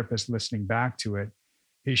a therapist listening back to it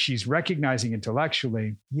is she's recognizing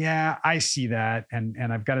intellectually, yeah, I see that. And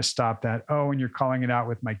I've got to stop that. Oh, and you're calling it out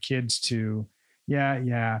with my kids too.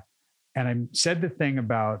 Yeah. And I said the thing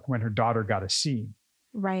about when her daughter got a C.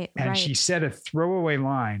 Right. And she said a throwaway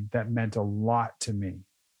line that meant a lot to me.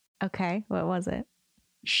 Okay. What was it?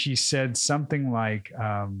 She said something like,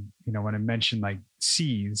 when I mentioned like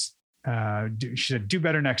C's, she said, do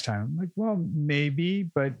better next time. I'm like, well, maybe,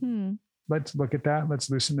 but let's look at that. Let's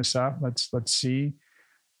loosen this up. Let's see.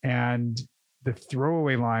 And the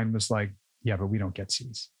throwaway line was like, yeah, but we don't get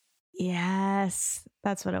C's. Yes.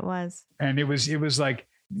 That's what it was. And it was like,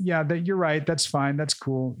 yeah, that you're right. That's fine. That's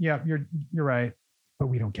cool. Yeah, you're right. But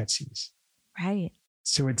we don't get C's. Right.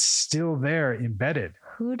 So it's still there embedded.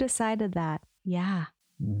 Who decided that? Yeah.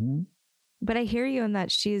 But I hear you in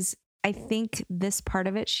that I think this part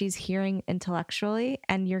of it, she's hearing intellectually,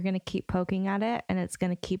 and you're going to keep poking at it and it's going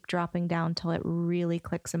to keep dropping down till it really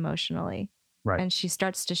clicks emotionally. Right. And she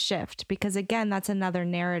starts to shift because, again, that's another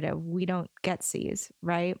narrative. We don't get C's,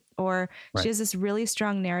 right? Or she has this really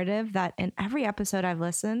strong narrative that in every episode I've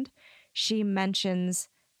listened, she mentions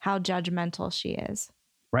how judgmental she is.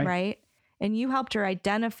 Right. And you helped her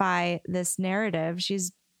identify this narrative.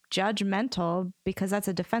 She's judgmental because that's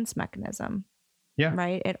a defense mechanism. Yeah.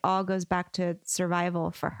 Right. It all goes back to survival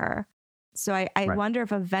for her. So I wonder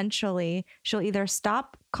if eventually she'll either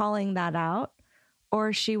stop calling that out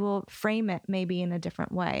or she will frame it maybe in a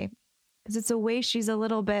different way. Because it's a way she's a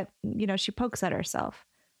little bit, she pokes at herself.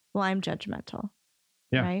 Well, I'm judgmental.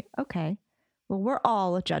 Yeah. Right. Okay. Well, we're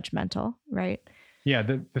all judgmental. Right. Yeah,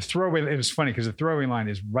 the throwaway, it was funny because the throwaway line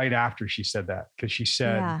is right after she said that, because she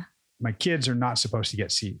said, my kids are not supposed to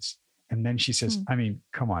get C's. And then she says, I mean,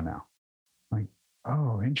 come on now. I'm like,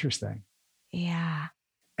 oh, interesting. Yeah.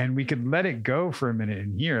 And we could let it go for a minute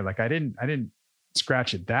in here. Like I didn't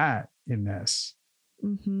scratch at that in this.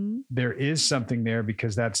 There is something there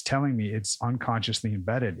because that's telling me it's unconsciously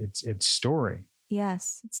embedded. It's story.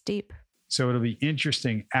 Yes, it's deep. So it'll be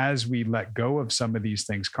interesting as we let go of some of these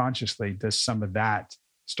things consciously, does some of that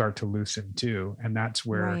start to loosen too? And that's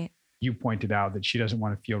where you pointed out that she doesn't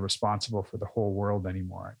want to feel responsible for the whole world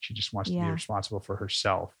anymore. She just wants to be responsible for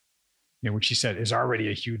herself, which she said is already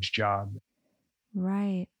a huge job.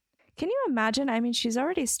 Right. Can you imagine? I mean, she's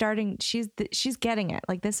already starting. She's getting it.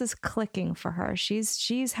 Like, this is clicking for her.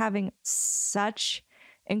 She's having such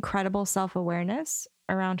incredible self-awareness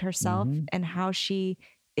around herself and how she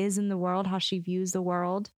is in the world, how she views the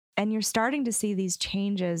world. And you're starting to see these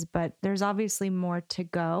changes, but there's obviously more to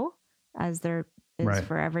go, as there is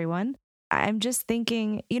for everyone. I'm just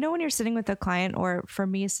thinking, when you're sitting with a client, or for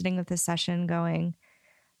me sitting with a session going,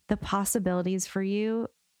 the possibilities for you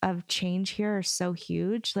of change here are so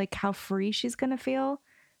huge. Like, how free she's going to feel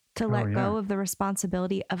to let go of the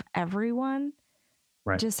responsibility of everyone.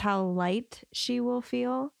 Right. Just how light she will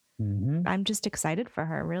feel. I'm just excited for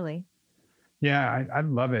her, really. Yeah, I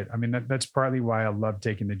love it. I mean, that's partly why I love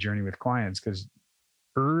taking the journey with clients, because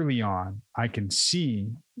early on, I can see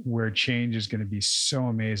where change is going to be so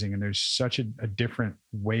amazing. And there's such a different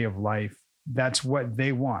way of life. That's what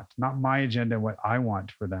they want, not my agenda, what I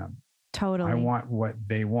want for them. Totally. I want what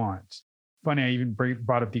they want. Funny, I even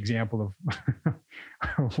brought up the example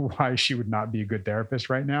of why she would not be a good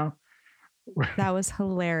therapist right now. That was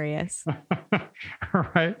hilarious.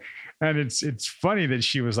 Right. And it's funny that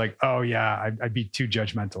she was like, oh yeah, I'd be too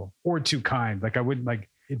judgmental or too kind. Like I wouldn't like,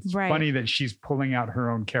 it's funny that she's pulling out her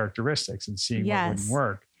own characteristics and seeing what wouldn't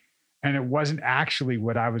work. And it wasn't actually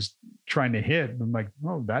what I was trying to hit. I'm like,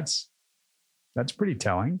 oh, that's pretty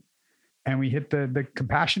telling. And we hit the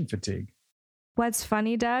compassion fatigue. What's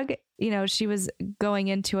funny, Doug, she was going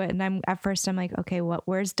into it and at first I'm like, okay,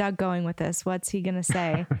 where's Doug going with this? What's he going to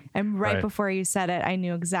say? And right before you said it, I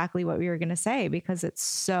knew exactly what we were going to say, because it's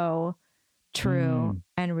so true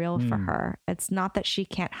and real for her. It's not that she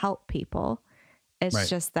can't help people. It's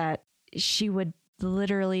just that she would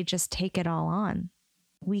literally just take it all on.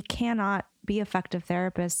 We cannot be effective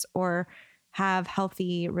therapists or have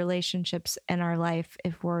healthy relationships in our life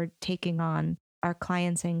if we're taking on our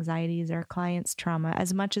clients' anxieties, our clients' trauma.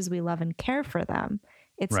 As much as we love and care for them,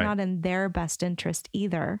 it's not in their best interest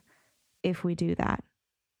either if we do that.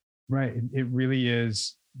 Right. It really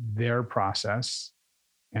is their process,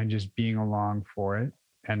 and just being along for it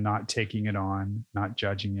and not taking it on, not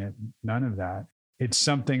judging it, none of that. It's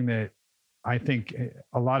something that I think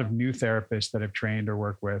a lot of new therapists that have trained or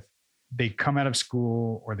work with, they come out of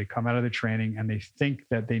school or they come out of the training and they think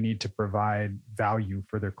that they need to provide value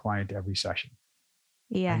for their client every session.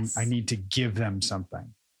 Yes. I need to give them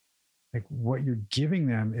something. Like, what you're giving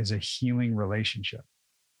them is a healing relationship,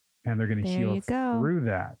 and they're going to heal through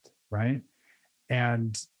that. Right.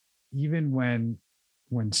 And even when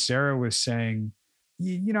Sarah was saying,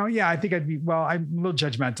 I think I'm a little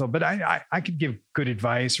judgmental, but I could give good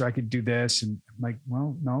advice, or I could do this. And I'm like,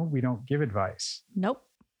 well, no, we don't give advice. Nope.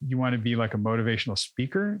 You want to be like a motivational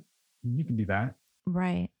speaker? You can do that.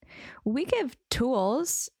 Right. We give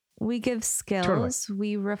tools. We give skills. Totally.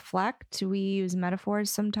 We reflect. We use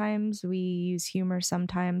metaphors sometimes. We use humor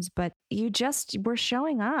sometimes. But we're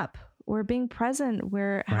showing up. We're being present.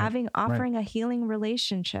 We're offering a healing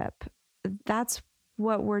relationship. That's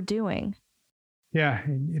what we're doing. Yeah,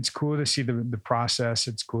 it's cool to see the process.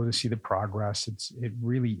 It's cool to see the progress. It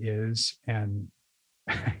really is. And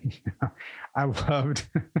I loved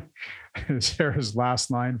Sarah's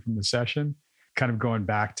last line from the session, kind of going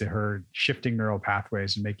back to her shifting neural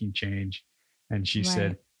pathways and making change. And she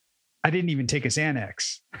said, I didn't even take a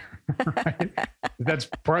Xanax. Right? That's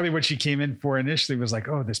partly what she came in for initially, was like,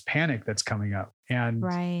 oh, this panic that's coming up. And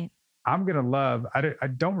I'm going to love, I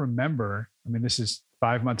don't remember. I mean, this is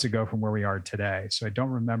 5 months ago from where we are today. So I don't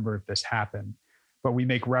remember if this happened, but we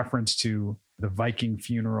make reference to the Viking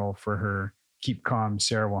funeral for her Keep Calm,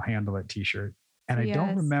 Sarah Will Handle It t-shirt. And I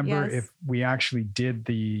don't remember if we actually did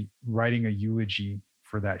the writing a eulogy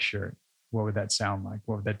for that shirt. What would that sound like?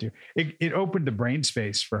 What would that do? It opened the brain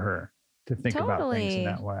space for her to think about things in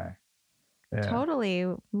that way. Yeah. Totally.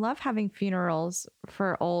 Love having funerals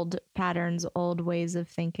for old patterns, old ways of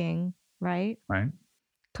thinking, right? Right.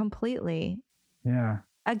 Completely. Yeah.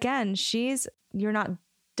 Again, you're not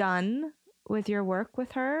done with your work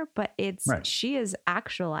with her, but she is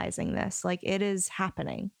actualizing this. Like, it is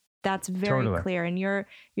happening. That's very clear. And you're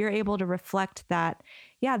able to reflect that,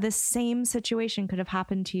 this same situation could have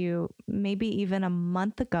happened to you maybe even a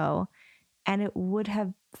month ago, and it would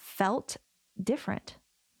have felt different.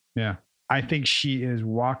 Yeah. I think she is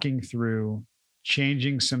walking through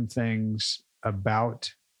changing some things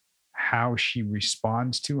about how she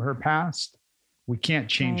responds to her past. We can't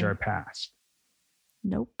change our past.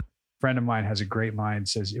 Nope. friend of mine has a great line,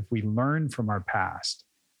 says, if we learn from our past,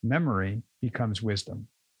 memory becomes wisdom.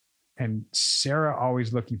 And Sarah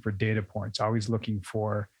always looking for data points, always looking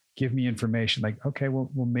for, give me information like, okay, well,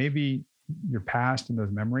 maybe your past and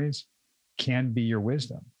those memories can be your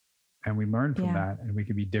wisdom. And we learn from that, and we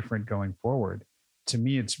can be different going forward. To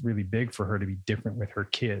me, it's really big for her to be different with her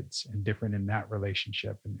kids and different in that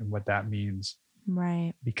relationship and what that means.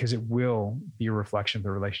 Right. Because it will be a reflection of the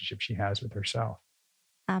relationship she has with herself.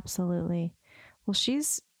 Absolutely. Well,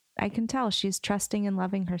 I can tell she's trusting and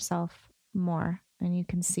loving herself more, and you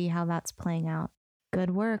can see how that's playing out. Good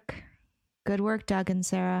work. Good work, Doug and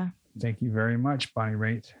Sarah. Thank you very much, Bonnie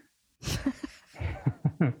Raitt.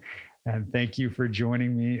 And thank you for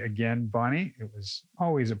joining me again, Bonnie. It was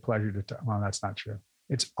always a pleasure to talk. Well, that's not true.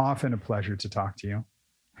 It's often a pleasure to talk to you.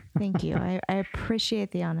 Thank you. I appreciate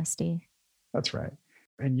the honesty. That's right.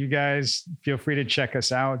 And you guys feel free to check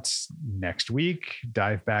us out next week.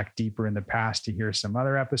 Dive back deeper in the past to hear some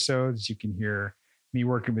other episodes. You can hear me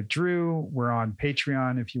working with Drew. We're on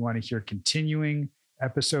Patreon if you want to hear continuing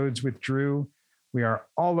episodes with Drew. We are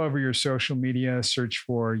all over your social media. Search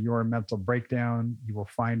for Your Mental Breakdown. You will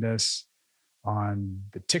find us on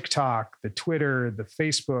the TikTok, the Twitter, the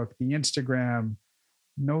Facebook, the Instagram,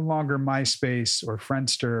 no longer MySpace or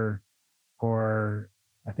Friendster, or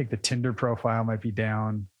I think the Tinder profile might be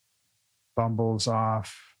down. Bumble's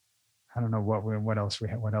off. I don't know what else we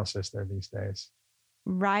have. What else is there these days?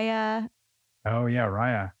 Raya. Oh yeah,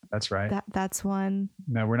 Raya. That's right. That's one.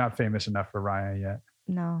 No, we're not famous enough for Raya yet.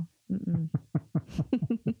 No.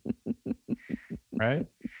 Right?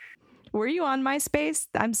 Were you on MySpace?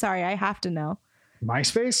 I'm sorry, I have to know.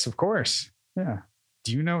 MySpace, of course. Yeah.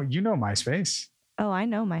 Do you know MySpace? Oh, I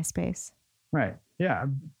know MySpace. Right. Yeah.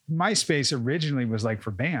 MySpace originally was like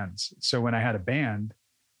for bands. So when I had a band,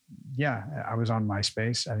 yeah, I was on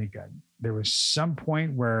MySpace. I think there was some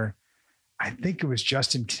point where I think it was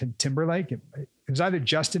Justin Timberlake. It was either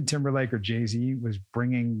Justin Timberlake or Jay-Z was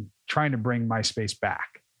trying to bring MySpace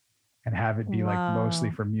back and have it be like mostly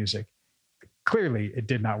for music. Clearly it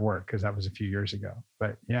did not work because that was a few years ago,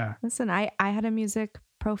 but yeah. Listen, I had a music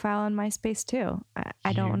profile on MySpace too.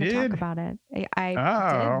 I don't want to talk about it. I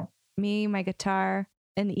did. Me, my guitar,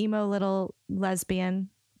 an emo little lesbian.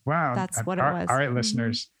 Wow. That's what it was. All right,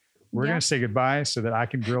 listeners, we're going to say goodbye so that I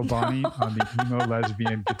can grill Bonnie on the emo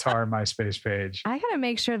lesbian guitar MySpace page. I got to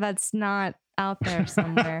make sure that's not out there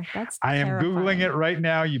somewhere. That's I am terrifying. Googling it right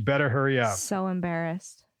now. You better hurry up. So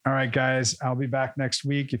embarrassed. All right, guys, I'll be back next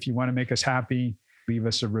week. If you want to make us happy, leave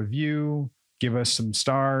us a review, give us some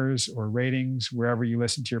stars or ratings wherever you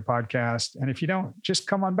listen to your podcast. And if you don't, just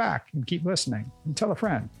come on back and keep listening and tell a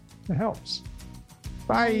friend. It helps.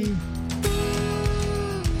 Bye.